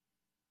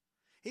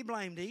 He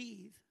blamed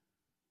Eve.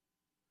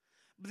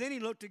 But then he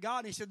looked at God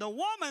and he said, the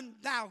woman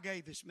thou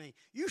gavest me.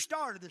 You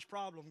started this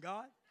problem,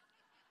 God.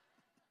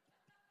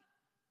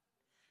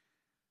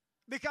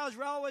 Because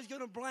we're always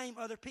going to blame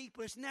other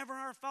people. It's never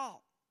our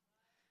fault.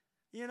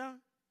 You know,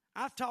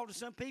 I've talked to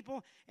some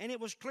people and it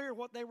was clear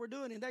what they were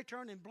doing and they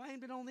turned and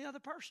blamed it on the other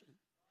person.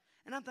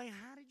 And I'm thinking,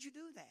 how did you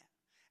do that?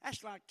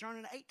 That's like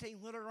turning an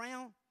 18-wheeler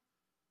around,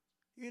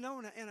 you know,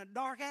 in a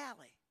dark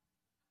alley.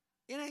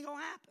 It ain't going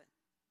to happen.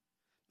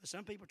 But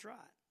some people try it.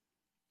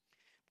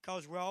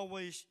 Because we're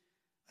always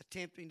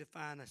attempting to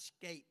find a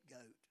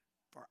scapegoat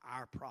for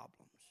our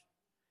problems.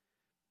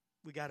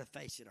 We got to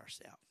face it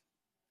ourselves.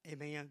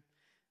 Amen.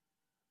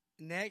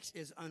 Next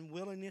is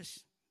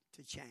unwillingness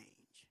to change.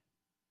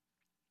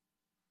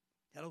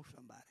 Hello,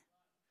 somebody.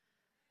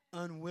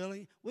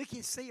 Unwilling. We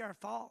can see our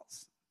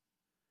faults.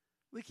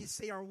 We can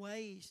see our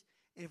ways.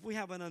 And if we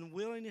have an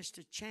unwillingness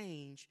to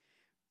change,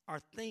 our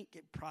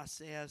thinking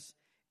process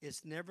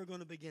is never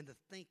going to begin to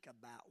think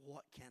about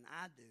what can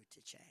I do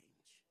to change.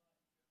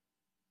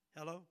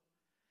 Hello?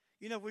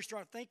 You know, if we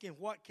start thinking,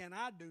 what can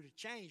I do to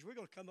change, we're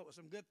going to come up with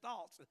some good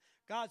thoughts.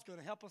 God's going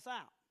to help us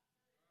out.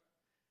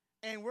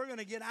 And we're going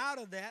to get out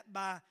of that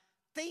by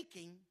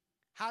thinking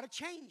how to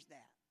change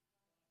that.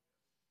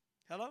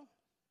 Hello?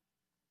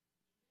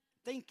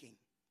 Thinking.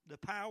 The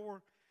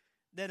power.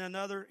 Then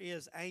another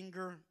is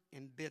anger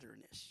and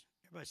bitterness.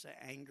 Everybody say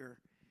anger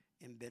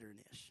and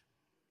bitterness.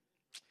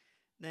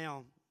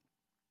 Now,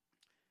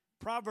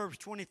 Proverbs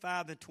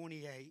 25 and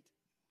 28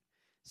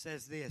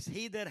 says this,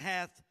 he that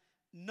hath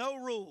no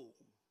rule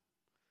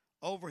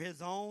over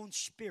his own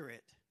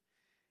spirit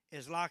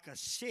is like a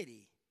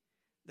city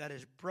that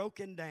is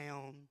broken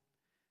down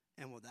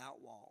and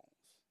without walls.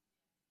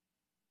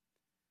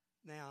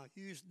 Now,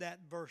 use that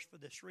verse for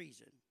this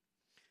reason.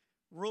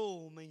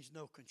 Rule means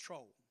no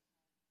control.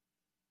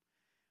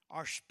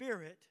 Our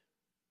spirit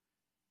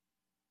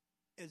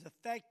is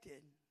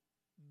affected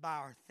by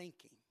our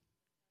thinking.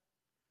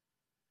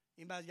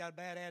 Anybody's got a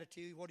bad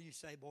attitude, what do you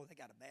say? Boy, they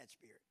got a bad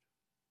spirit.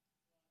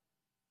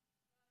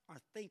 Our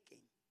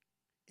thinking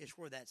is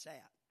where that's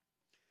at.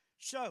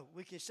 So,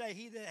 we can say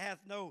he that hath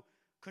no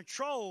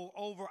control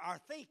over our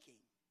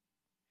thinking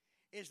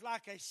is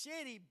like a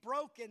city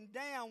broken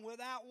down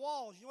without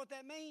walls. You know what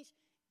that means?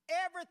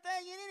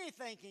 Everything and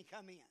anything can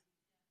come in.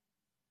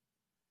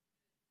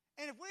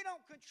 And if we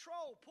don't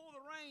control, pull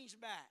the reins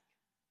back,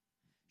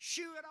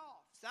 shoo it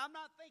off. So I'm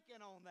not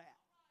thinking on that.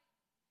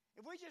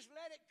 If we just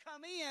let it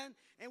come in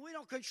and we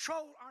don't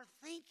control our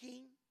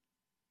thinking.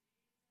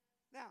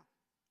 Now,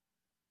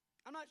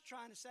 I'm not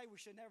trying to say we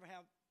should never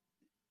have,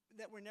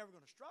 that we're never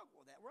going to struggle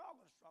with that. We're all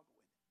going to struggle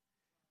with it.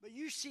 But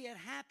you see it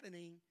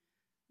happening,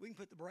 we can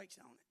put the brakes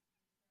on it.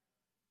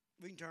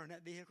 We can turn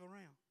that vehicle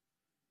around.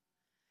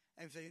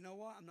 And say, you know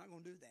what? I'm not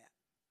going to do that.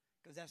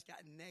 Because that's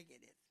got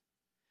negative.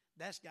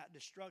 That's got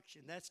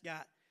destruction. That's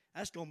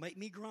going to make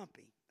me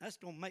grumpy. That's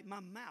going to make my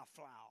mouth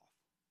fly off.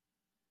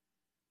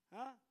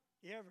 Huh?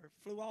 You ever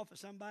flew off at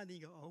somebody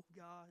and you go, oh,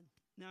 God,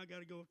 now I got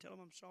to go tell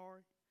them I'm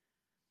sorry?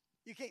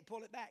 You can't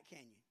pull it back, can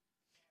you?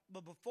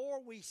 But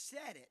before we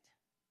said it,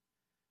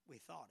 we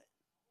thought it.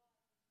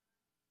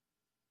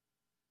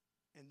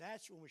 And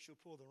that's when we should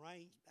pull the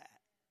reins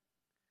back,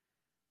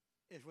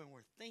 is when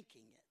we're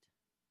thinking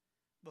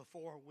it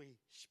before we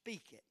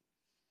speak it.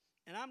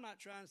 And I'm not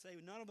trying to say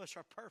none of us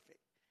are perfect,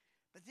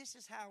 but this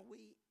is how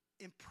we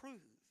improve.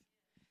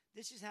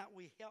 This is how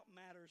we help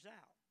matters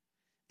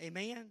out.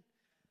 Amen?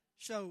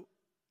 So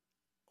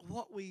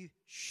what we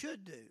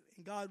should do,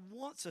 and God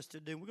wants us to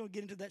do, we're going to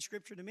get into that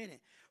scripture in a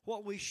minute.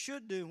 What we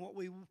should do and what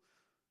we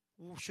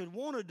should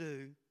want to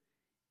do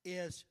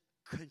is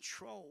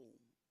control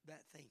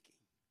that thinking.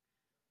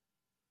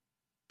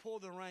 Pull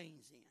the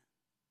reins in.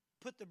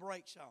 Put the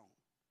brakes on.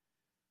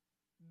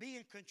 Be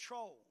in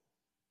control.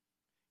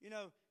 You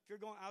know, if you're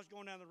going, I was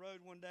going down the road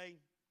one day,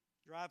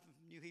 driving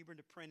from New Hebron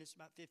to Prentice,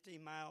 about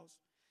 15 miles.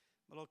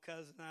 My little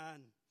cousin and I,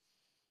 and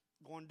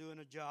going doing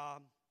a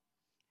job.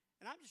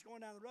 And I'm just going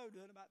down the road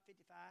doing about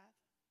 55.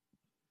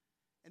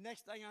 And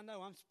next thing I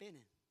know, I'm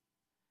spinning.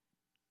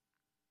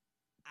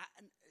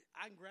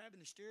 I'm grabbing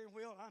the steering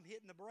wheel. I'm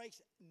hitting the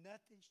brakes.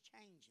 Nothing's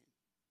changing.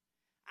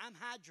 I'm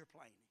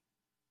hydroplaning.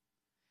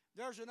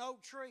 There's an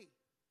oak tree.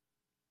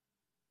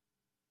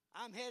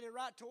 I'm headed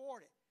right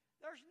toward it.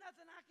 There's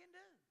nothing I can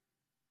do.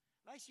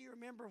 Lacey, you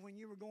remember when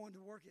you were going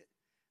to work at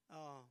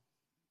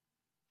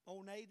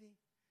Old Navy?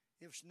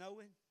 It was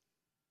snowing.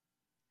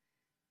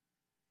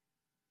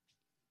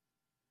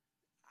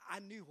 I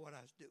knew what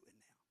I was doing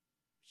now.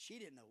 She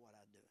didn't know what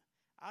I was doing.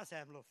 I was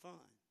having a little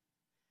fun.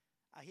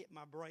 I hit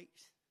my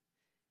brakes,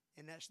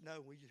 and that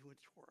snow, we just went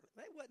twirling.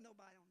 There wasn't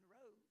nobody on the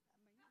road.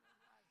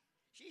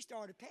 She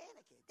started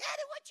panicking.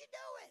 Daddy, what you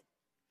doing?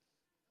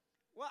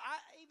 Well,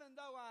 even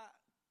though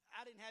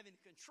I didn't have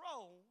any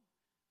control,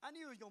 I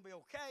knew it was going to be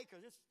okay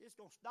because it's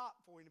going to stop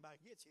before anybody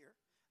gets here.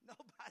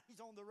 Nobody's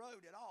on the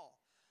road at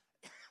all.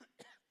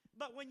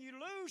 But when you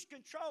lose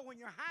control, when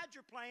you're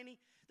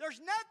hydroplaning, there's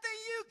nothing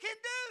you can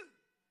do.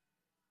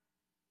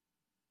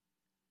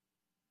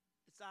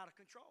 It's out of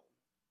control.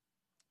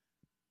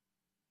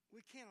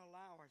 We can't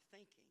allow our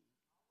thinking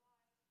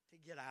to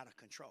get out of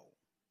control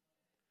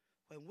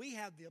when we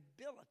have the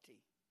ability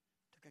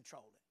to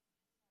control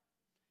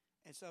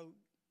it. And so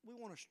we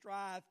want to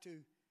strive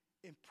to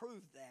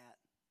improve that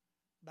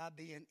by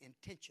being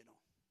intentional.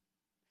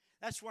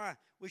 That's why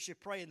we should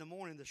pray in the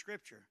morning the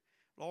scripture.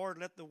 Lord,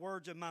 let the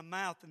words of my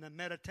mouth and the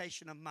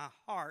meditation of my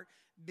heart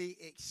be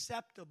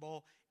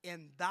acceptable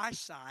in thy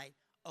sight,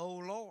 O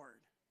Lord.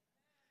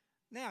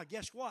 Now,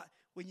 guess what?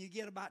 When you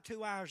get about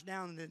 2 hours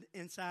down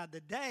inside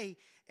the day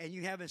and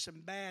you're having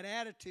some bad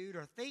attitude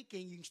or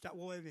thinking, you can start,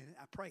 well, wait a minute,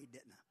 I prayed,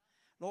 didn't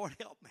I? Lord,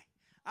 help me.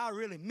 I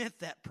really meant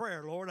that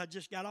prayer, Lord. I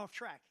just got off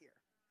track here.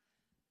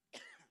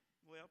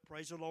 Well,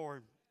 praise the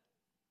Lord.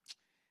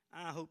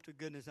 I hope to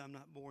goodness I'm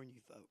not boring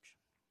you folks.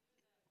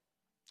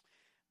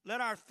 Let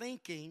our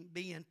thinking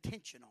be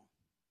intentional,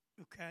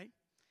 okay?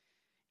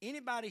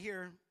 Anybody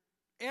here,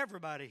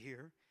 everybody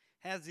here,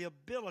 has the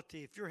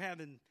ability, if you're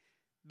having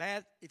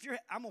I'm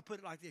going to put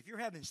it like this, if you're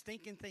having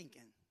stinking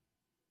thinking.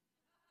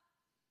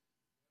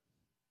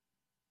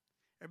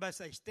 Everybody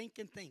say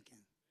stinking thinking.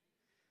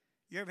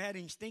 You ever had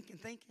any stinking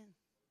thinking?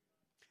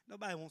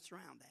 Nobody wants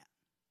around that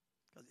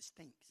because it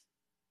stinks.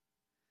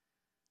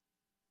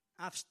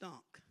 I've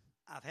stunk.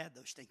 I've had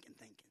those stinking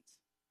thinkings.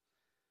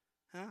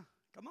 Huh?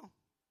 Come on.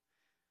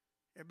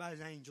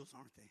 Everybody's angels,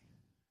 aren't they?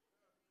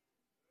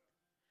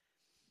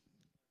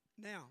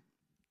 Now,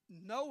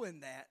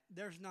 knowing that,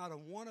 there's not a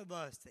one of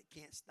us that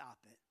can't stop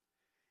it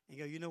and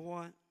go, you know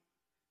what?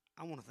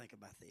 I want to think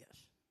about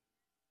this.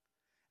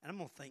 And I'm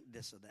going to think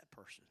this of that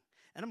person.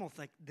 And I'm going to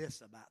think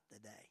this about the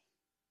day.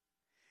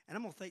 And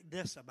I'm going to think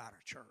this about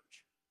our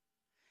church.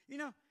 You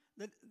know,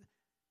 the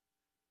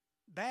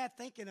bad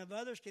thinking of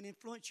others can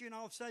influence you, and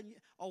all of a sudden,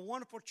 a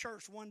wonderful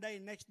church one day,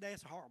 and the next day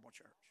it's a horrible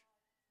church.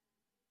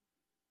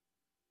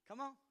 Come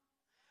on.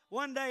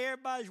 One day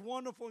everybody's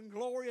wonderful and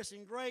glorious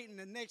and great, and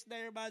the next day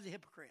everybody's a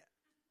hypocrite.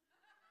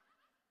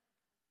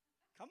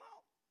 Come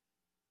on.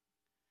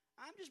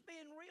 I'm just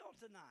being real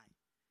tonight.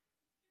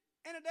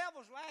 And the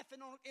devil's laughing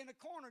in the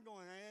corner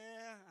going,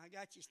 yeah, I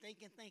got you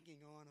stinking thinking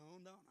going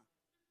on, don't I?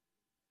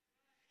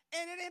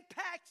 And it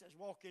impacts us.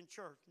 Walk in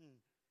church.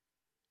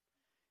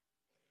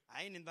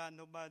 I ain't inviting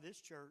nobody to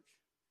this church.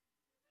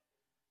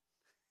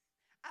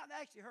 I've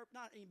actually heard,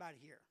 not anybody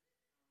here,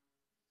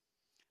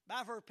 but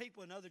I've heard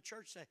people in other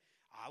churches say,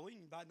 I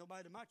wouldn't invite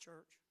nobody to my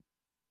church.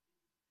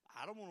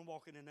 I don't want to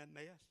walk in that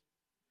mess.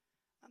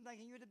 I'm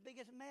thinking, you're the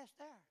biggest mess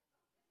there.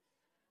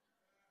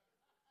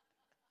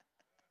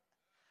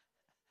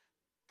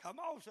 Come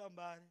on,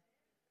 somebody.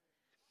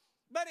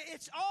 But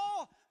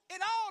all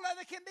of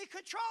it can be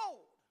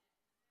controlled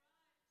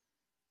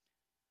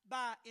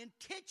by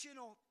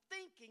intentional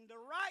thinking the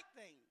right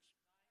things.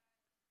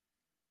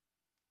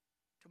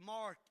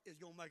 Tomorrow is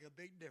going to make a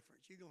big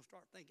difference. You're going to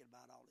start thinking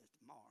about all this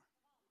tomorrow.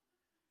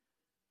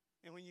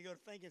 And when you go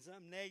to thinking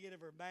something negative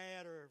or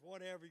bad or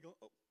whatever, you go,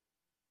 oh.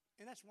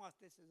 And that's what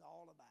this is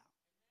all about.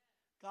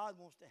 God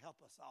wants to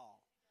help us all.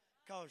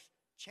 Because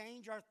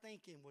change our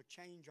thinking will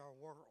change our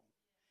world.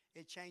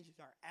 It changes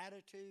our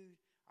attitude,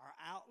 our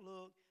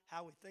outlook,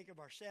 how we think of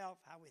ourselves,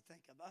 how we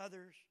think of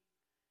others.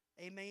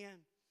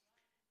 Amen.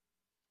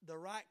 The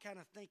right kind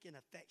of thinking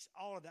affects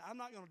all of that. I'm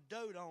not going to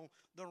dote on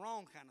the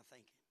wrong kind of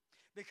thinking.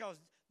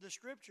 Because the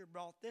scripture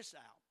brought this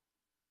out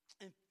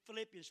in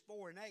Philippians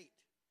 4 and 8.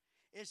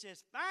 It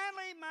says,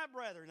 finally, my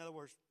brethren, in other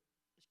words,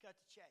 let's cut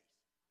the chase.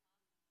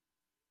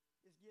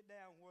 Let's get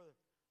down where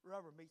the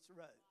rubber meets the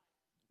road.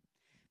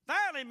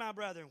 Finally, my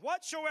brethren,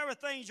 whatsoever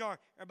things are,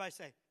 everybody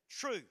say,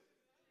 true.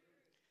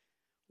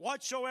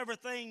 Whatsoever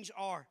things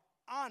are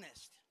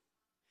honest.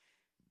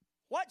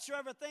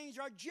 Whatsoever things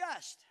are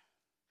just.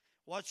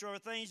 Whatsoever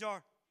things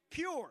are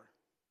pure.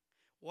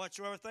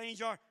 Whatsoever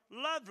things are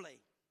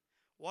lovely.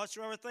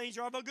 Whatsoever things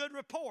are of a good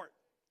report.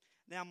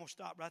 Now I'm going to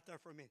stop right there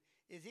for a minute.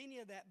 Is any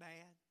of that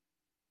bad?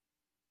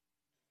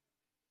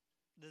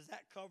 Does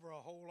that cover a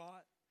whole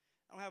lot?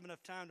 I don't have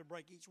enough time to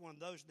break each one of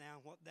those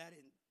down, what that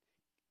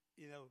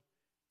in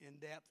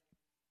depth,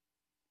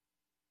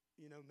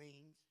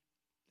 means.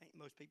 I think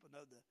most people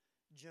know the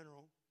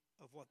general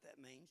of what that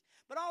means.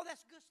 But all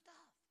that's good stuff.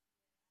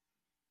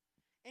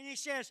 And he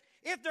says,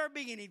 if there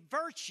be any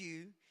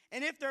virtue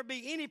And if there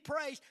be any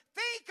praise,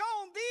 think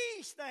on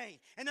these things.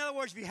 In other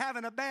words, if you're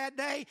having a bad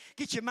day,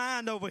 get your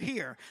mind over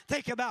here.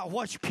 Think about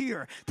what's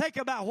pure. Think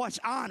about what's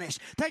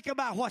honest. Think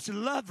about what's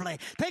lovely.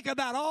 Think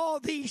about all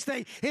these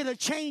things. It'll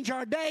change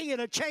our day.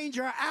 It'll change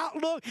our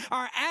outlook,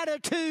 our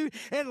attitude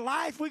in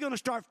life. We're going to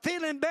start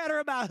feeling better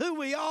about who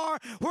we are,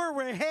 where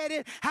we're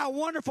headed, how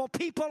wonderful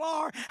people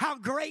are, how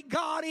great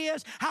God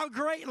is, how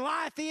great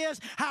life is,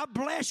 how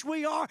blessed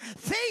we are.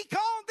 Think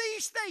on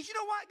these things. You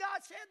know why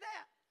God said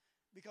that?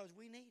 Because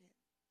we need it.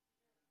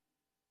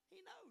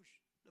 He knows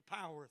the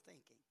power of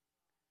thinking,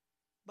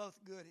 both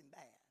good and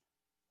bad.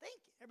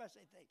 Thinking. Everybody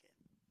say thinking.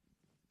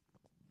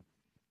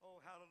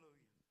 Oh,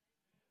 hallelujah.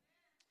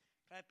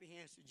 Clap your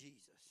hands to Jesus.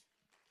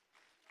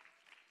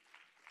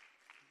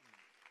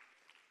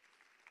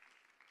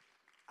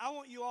 I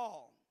want you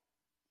all,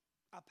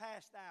 I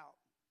passed out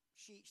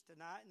sheets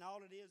tonight, and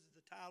all it is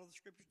the title of the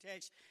scripture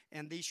text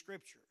and these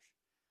scriptures.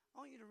 I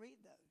want you to read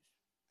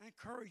those. I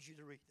encourage you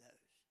to read those.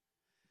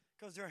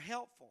 Because they're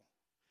helpful.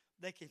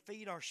 They can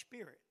feed our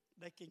spirit.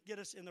 They can get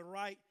us in the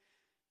right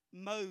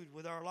mode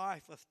with our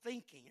life of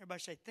thinking.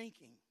 Everybody say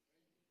thinking.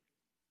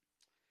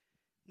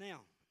 Now,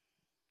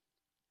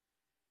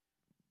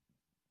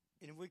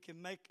 and if we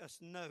can make us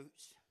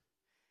notes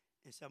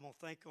and say, I'm going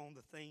to think on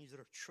the things that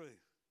are true,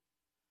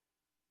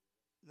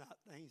 not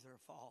things that are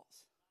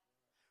false,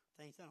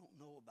 things I don't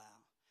know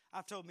about.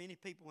 I've told many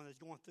people when they're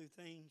going through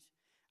things,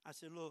 I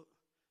said, look,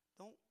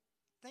 don't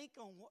think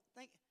on what,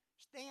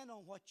 stand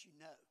on what you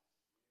know.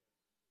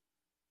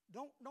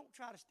 Don't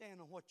try to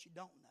stand on what you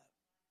don't know,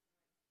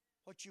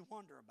 what you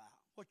wonder about,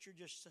 what you're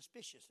just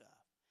suspicious of.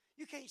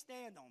 You can't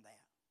stand on that.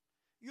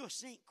 You'll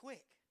sink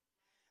quick.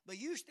 But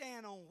you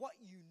stand on what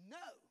you know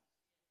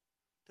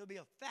to be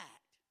a fact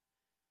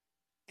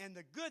and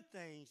the good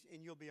things,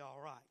 and you'll be all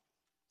right.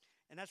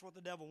 And that's what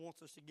the devil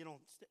wants us to get on,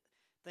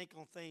 think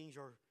on things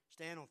or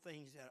stand on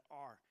things that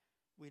are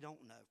we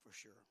don't know for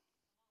sure.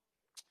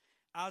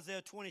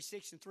 Isaiah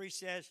 26:3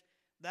 says,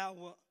 thou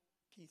will,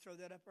 can you throw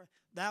that up?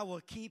 Thou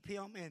will keep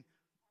him in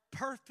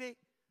perfect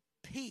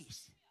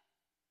peace.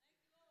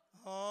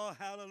 Oh,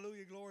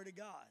 hallelujah, glory to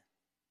God.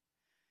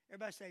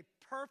 Everybody say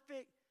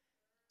perfect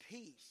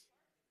peace.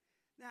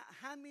 Now,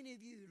 how many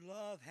of you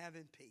love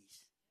having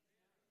peace?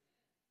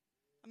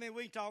 I mean,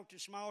 we talk to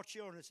small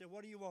children and say,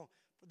 what do you want?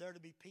 For there to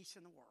be peace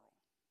in the world.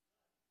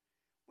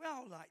 We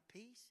all like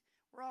peace.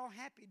 We're all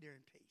happy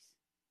during peace.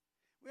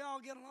 We all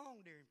get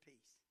along during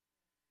peace.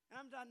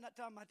 And I'm not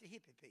talking about the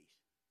hippie peace.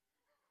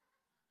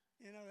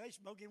 You know, they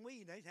smoking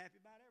weed. They's happy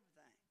about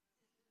everything.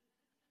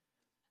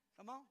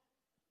 Come on.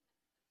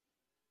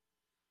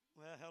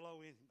 Well,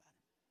 hello, anybody.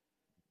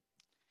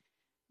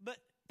 But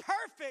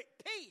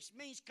perfect peace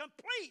means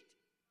complete,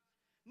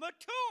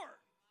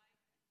 mature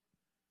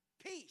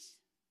peace.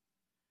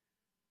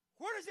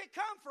 Where does it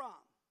come from?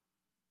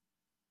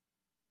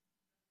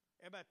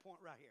 Everybody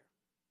point right here.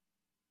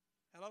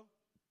 Hello?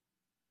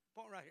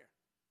 Point right here.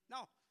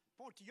 No,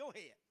 point to your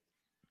head.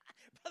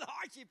 Brother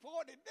Archie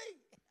pointed at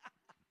me.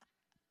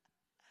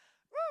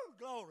 Woo,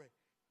 glory.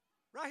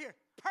 Right here.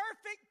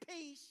 Perfect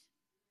peace.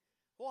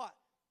 What?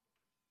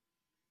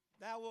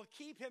 Thou will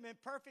keep him in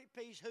perfect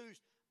peace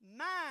whose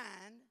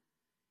mind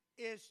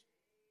is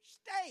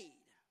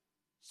stayed,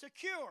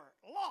 secure,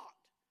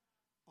 locked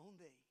on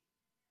thee.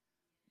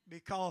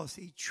 Because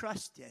he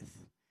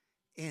trusteth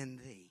in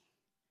thee.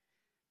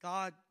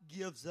 God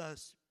gives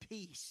us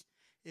peace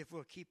if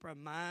we'll keep our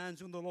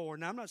minds on the Lord.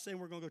 Now, I'm not saying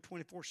we're going to go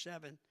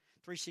 24/7,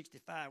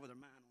 365 with our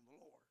mind on the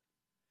Lord.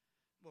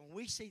 But when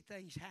we see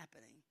things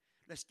happening,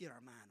 let's get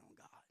our mind on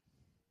God.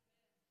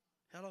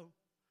 Hello?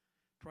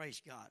 Praise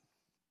God.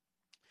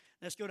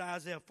 Let's go to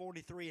Isaiah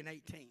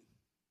 43:18.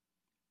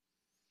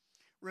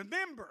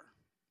 Remember,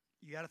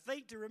 you got to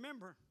think to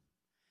remember.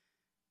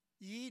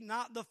 Ye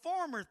not the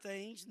former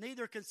things,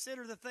 neither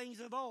consider the things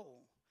of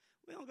old.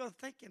 We don't go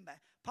thinking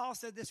back. Paul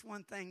said this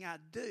one thing I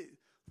do,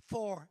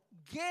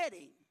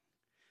 forgetting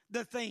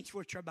the things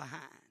which are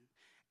behind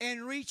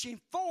and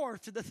reaching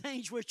forth to the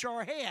things which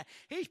are ahead.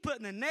 He's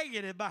putting the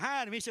negative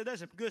behind him. He said, there's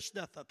some good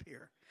stuff up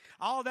here.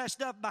 All that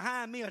stuff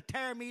behind me will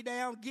tear me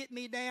down, get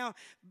me down,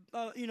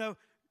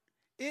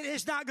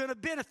 It's not going to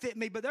benefit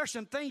me, but there's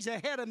some things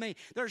ahead of me.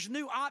 There's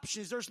new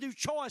options. There's new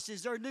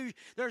choices.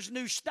 There's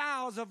new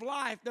styles of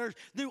life. There's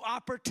new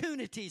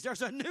opportunities.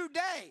 There's a new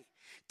day.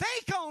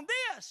 Think on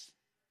this.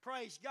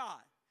 Praise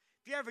God.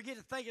 If you ever get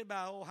to thinking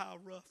about, how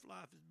rough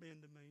life has been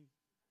to me,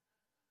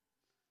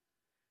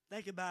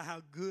 think about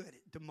how good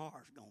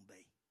tomorrow's going to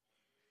be.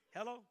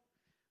 Hello?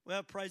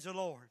 Well, praise the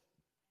Lord.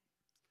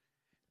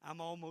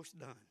 I'm almost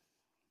done.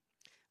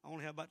 I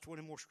only have about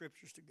 20 more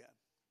scriptures to go.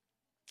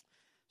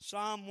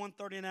 Psalm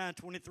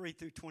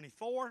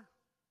 139:23-24.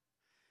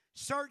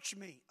 Search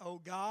me, O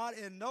God,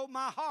 and know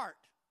my heart.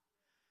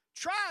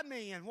 Try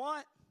me and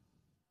what?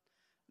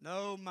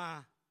 Know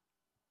my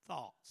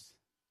thoughts.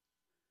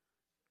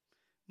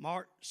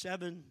 Mark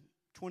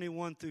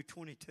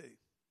 7:21-22.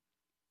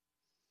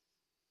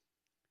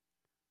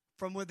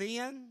 From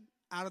within,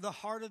 out of the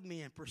heart of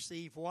men,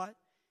 perceive what?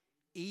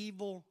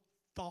 Evil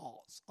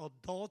thoughts,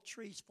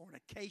 adulteries,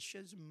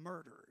 fornications,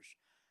 murders.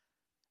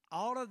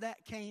 All of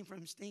that came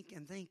from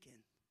stinking thinking,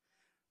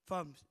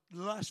 from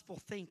lustful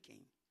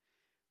thinking.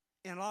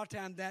 And a lot of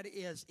times that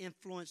is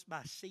influenced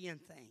by seeing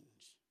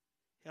things.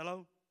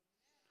 Hello?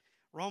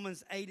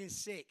 Romans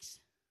 8:6.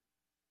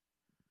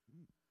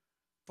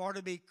 For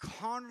to be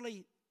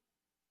carnally,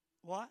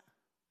 what?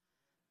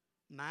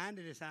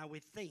 Minded is how we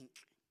think.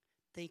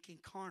 Thinking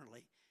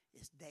carnally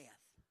is death.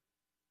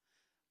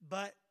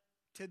 But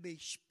to be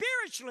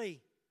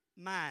spiritually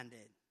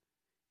minded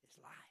is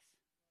life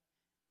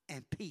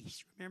and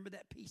peace. Remember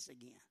that peace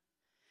again.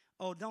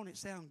 Oh, don't it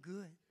sound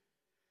good?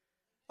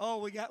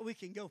 Oh, we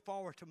can go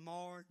forward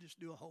tomorrow and just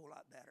do a whole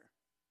lot better.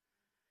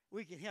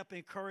 We can help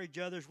encourage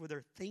others with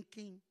their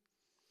thinking.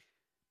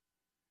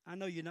 I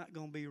know you're not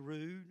going to be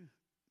rude.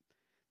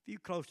 If you're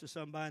close to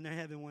somebody and they're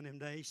having one of them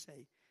days,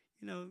 say,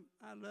 you know,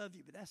 I love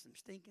you, but that's some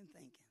stinking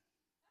thinking.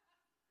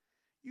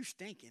 You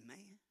stinking,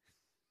 man.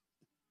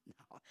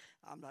 No,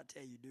 I'm not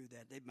telling you to do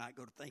that. They might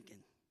go to thinking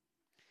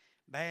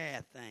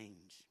bad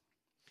things.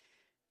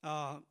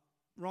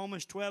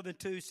 Romans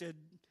 12:2 said,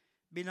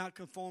 be not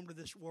conformed to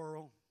this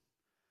world,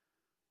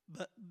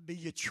 but be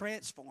you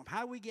transformed.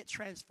 How do we get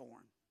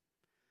transformed?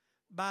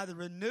 By the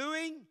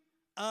renewing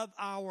of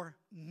our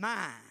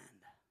mind.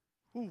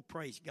 Ooh,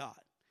 praise God.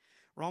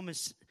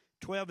 Romans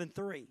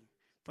 12:3.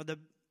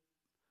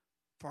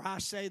 For I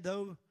say,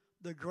 though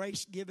the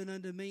grace given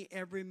unto me,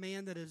 every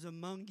man that is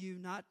among you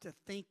not to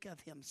think of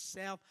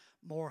himself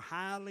more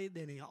highly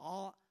than he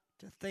ought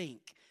to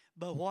think.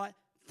 But what?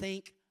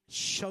 Think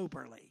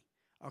soberly,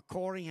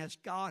 according as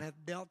God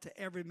hath dealt to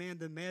every man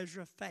the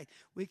measure of faith.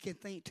 We can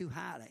think too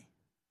highly,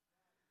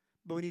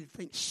 but we need to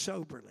think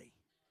soberly,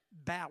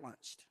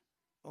 balanced.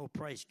 Oh,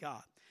 praise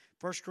God.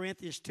 1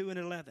 Corinthians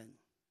 2:11.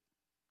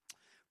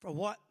 For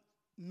what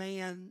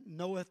man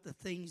knoweth the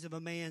things of a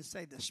man,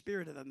 save the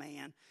spirit of a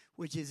man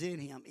which is in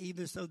him?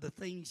 Even so the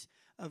things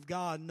of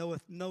God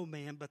knoweth no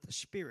man but the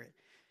Spirit.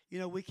 You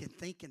know, we can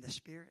think in the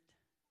Spirit.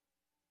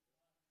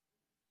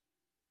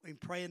 We can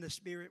pray in the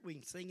Spirit. We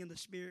can sing in the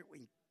Spirit. We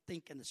can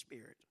think in the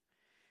Spirit.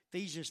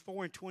 Ephesians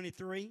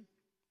 4:23.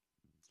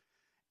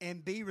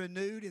 And be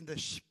renewed in the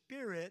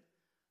spirit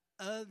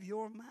of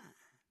your mind.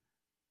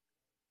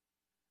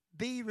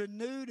 Be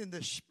renewed in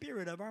the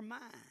spirit of our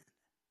mind.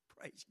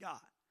 Praise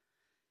God.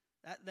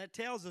 That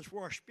tells us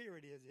where our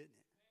spirit is, isn't it?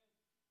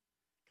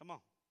 Come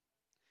on.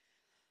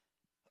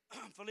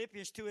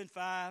 Philippians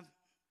 2:5.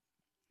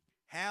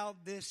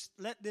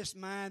 Let this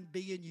mind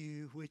be in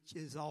you, which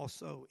is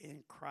also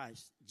in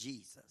Christ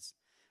Jesus.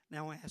 Now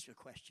I want to ask you a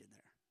question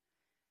there.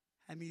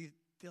 How many of you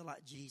feel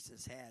like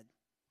Jesus had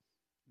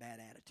bad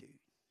attitude?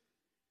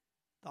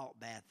 Thought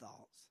bad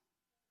thoughts?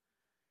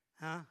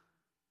 Huh?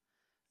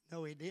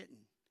 No, he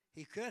didn't.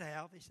 He could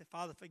have. He said,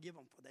 Father, forgive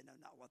them, for they know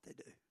not what they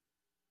do.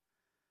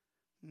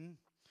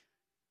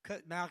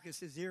 Cut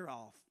Malchus' ear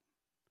off.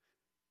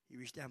 He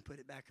reached down and put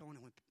it back on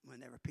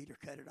whenever Peter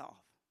cut it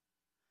off.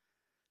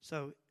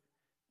 So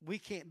we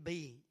can't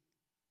be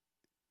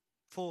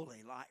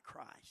fully like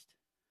Christ,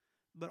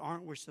 but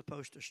aren't we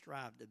supposed to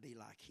strive to be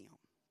like him?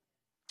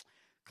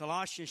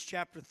 Colossians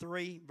chapter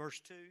 3, verse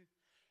 2.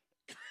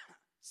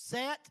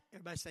 Set,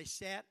 everybody say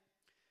set,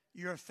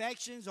 your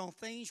affections on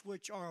things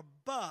which are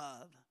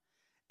above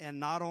and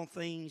not on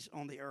things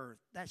on the earth.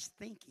 That's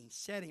thinking,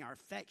 setting our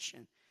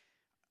affection.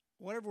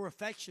 Whatever we're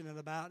affectionate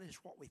about is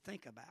what we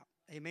think about.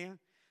 Amen?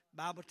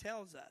 Bible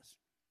tells us,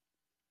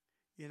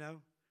 you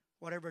know,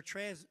 wherever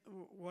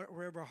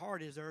our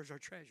heart is, there's our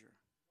treasure.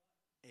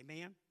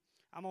 Amen?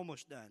 I'm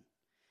almost done,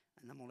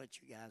 and I'm going to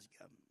let you guys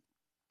go.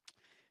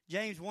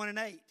 James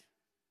 1:8.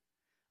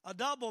 A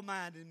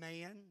double-minded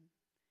man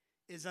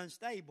is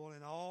unstable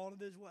in all of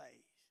his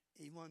ways.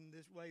 He went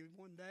this way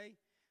one day,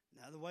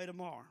 another way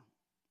tomorrow.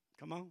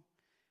 Come on.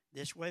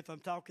 This way if I'm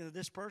talking to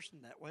this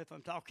person, that way if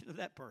I'm talking to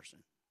that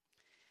person.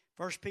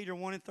 1 Peter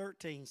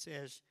 1:13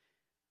 says,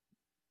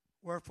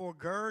 wherefore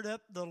gird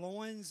up the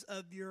loins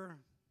of your mind.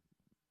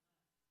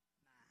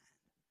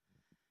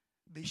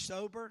 Be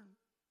sober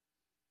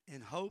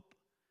and hope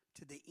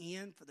to the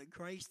end for the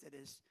grace that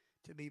is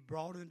to be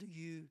brought unto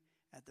you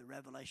at the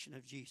revelation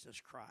of Jesus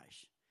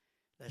Christ.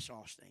 Let's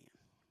all stand.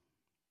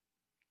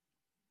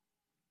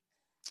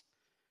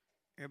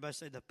 Everybody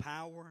say the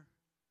power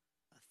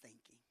of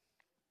thinking.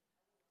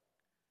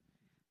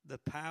 The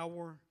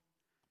power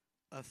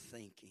of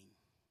thinking.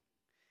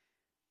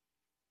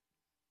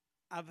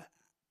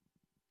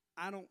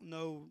 I don't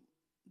know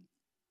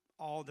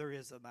all there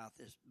is about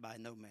this by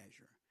no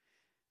measure.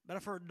 But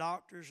I've heard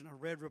doctors and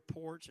I've read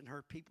reports and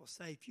heard people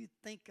say if you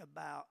think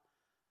about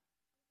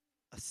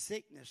a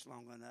sickness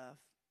long enough,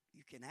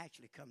 you can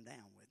actually come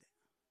down with it.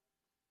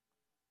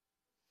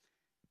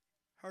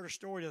 Heard a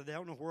story the other day. I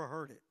don't know where I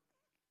heard it.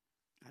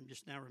 I'm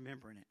just now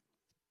remembering it.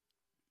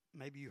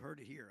 Maybe you heard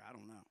it here. I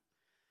don't know.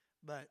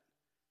 But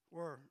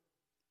where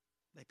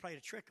they played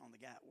a trick on the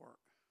guy at work.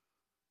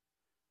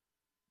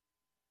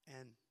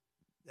 And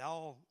they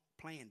all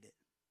planned it.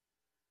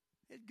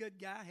 He's a good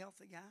guy,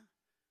 healthy guy.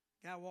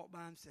 Guy walked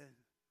by and said,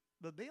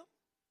 but Bill,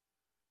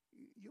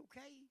 you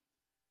okay?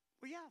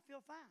 Well, yeah, I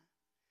feel fine.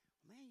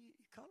 Man,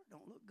 your color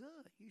don't look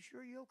good. You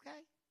sure you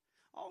okay?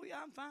 Oh, yeah,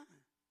 I'm fine.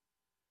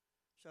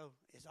 So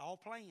it's all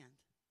planned.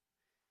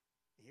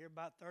 Here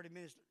about 30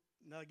 minutes,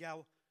 another guy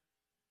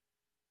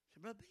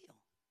said, Brother Bill,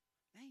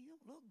 man, you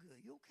don't look good.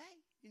 You okay?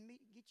 You need me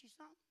to get you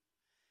something?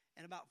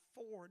 And about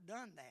 4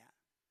 done that.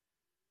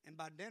 And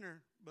by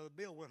dinner, Brother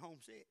Bill went home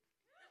sick.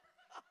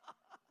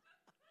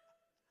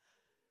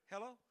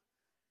 Hello?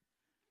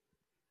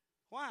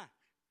 Why?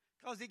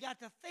 Because he got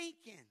to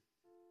thinking.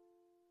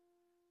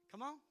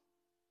 Come on.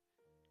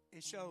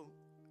 And so,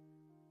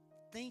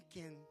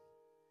 thinking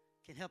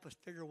can help us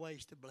figure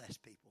ways to bless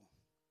people,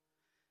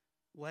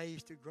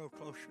 ways to grow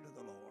closer to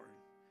the Lord,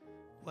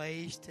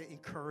 ways to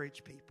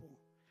encourage people.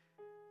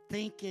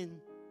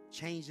 Thinking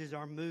changes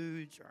our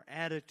moods, our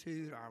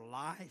attitude, our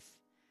life.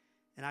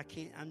 And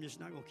I'm just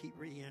not going to keep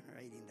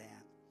reiterating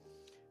that.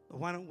 But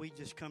why don't we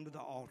just come to the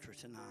altar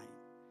tonight?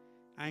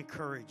 I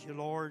encourage you,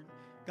 Lord,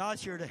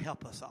 God's here to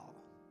help us all.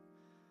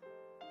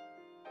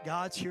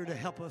 God's here to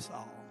help us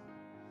all.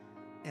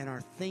 And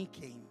our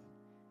thinking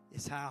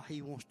is how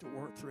He wants to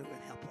work through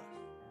and help us.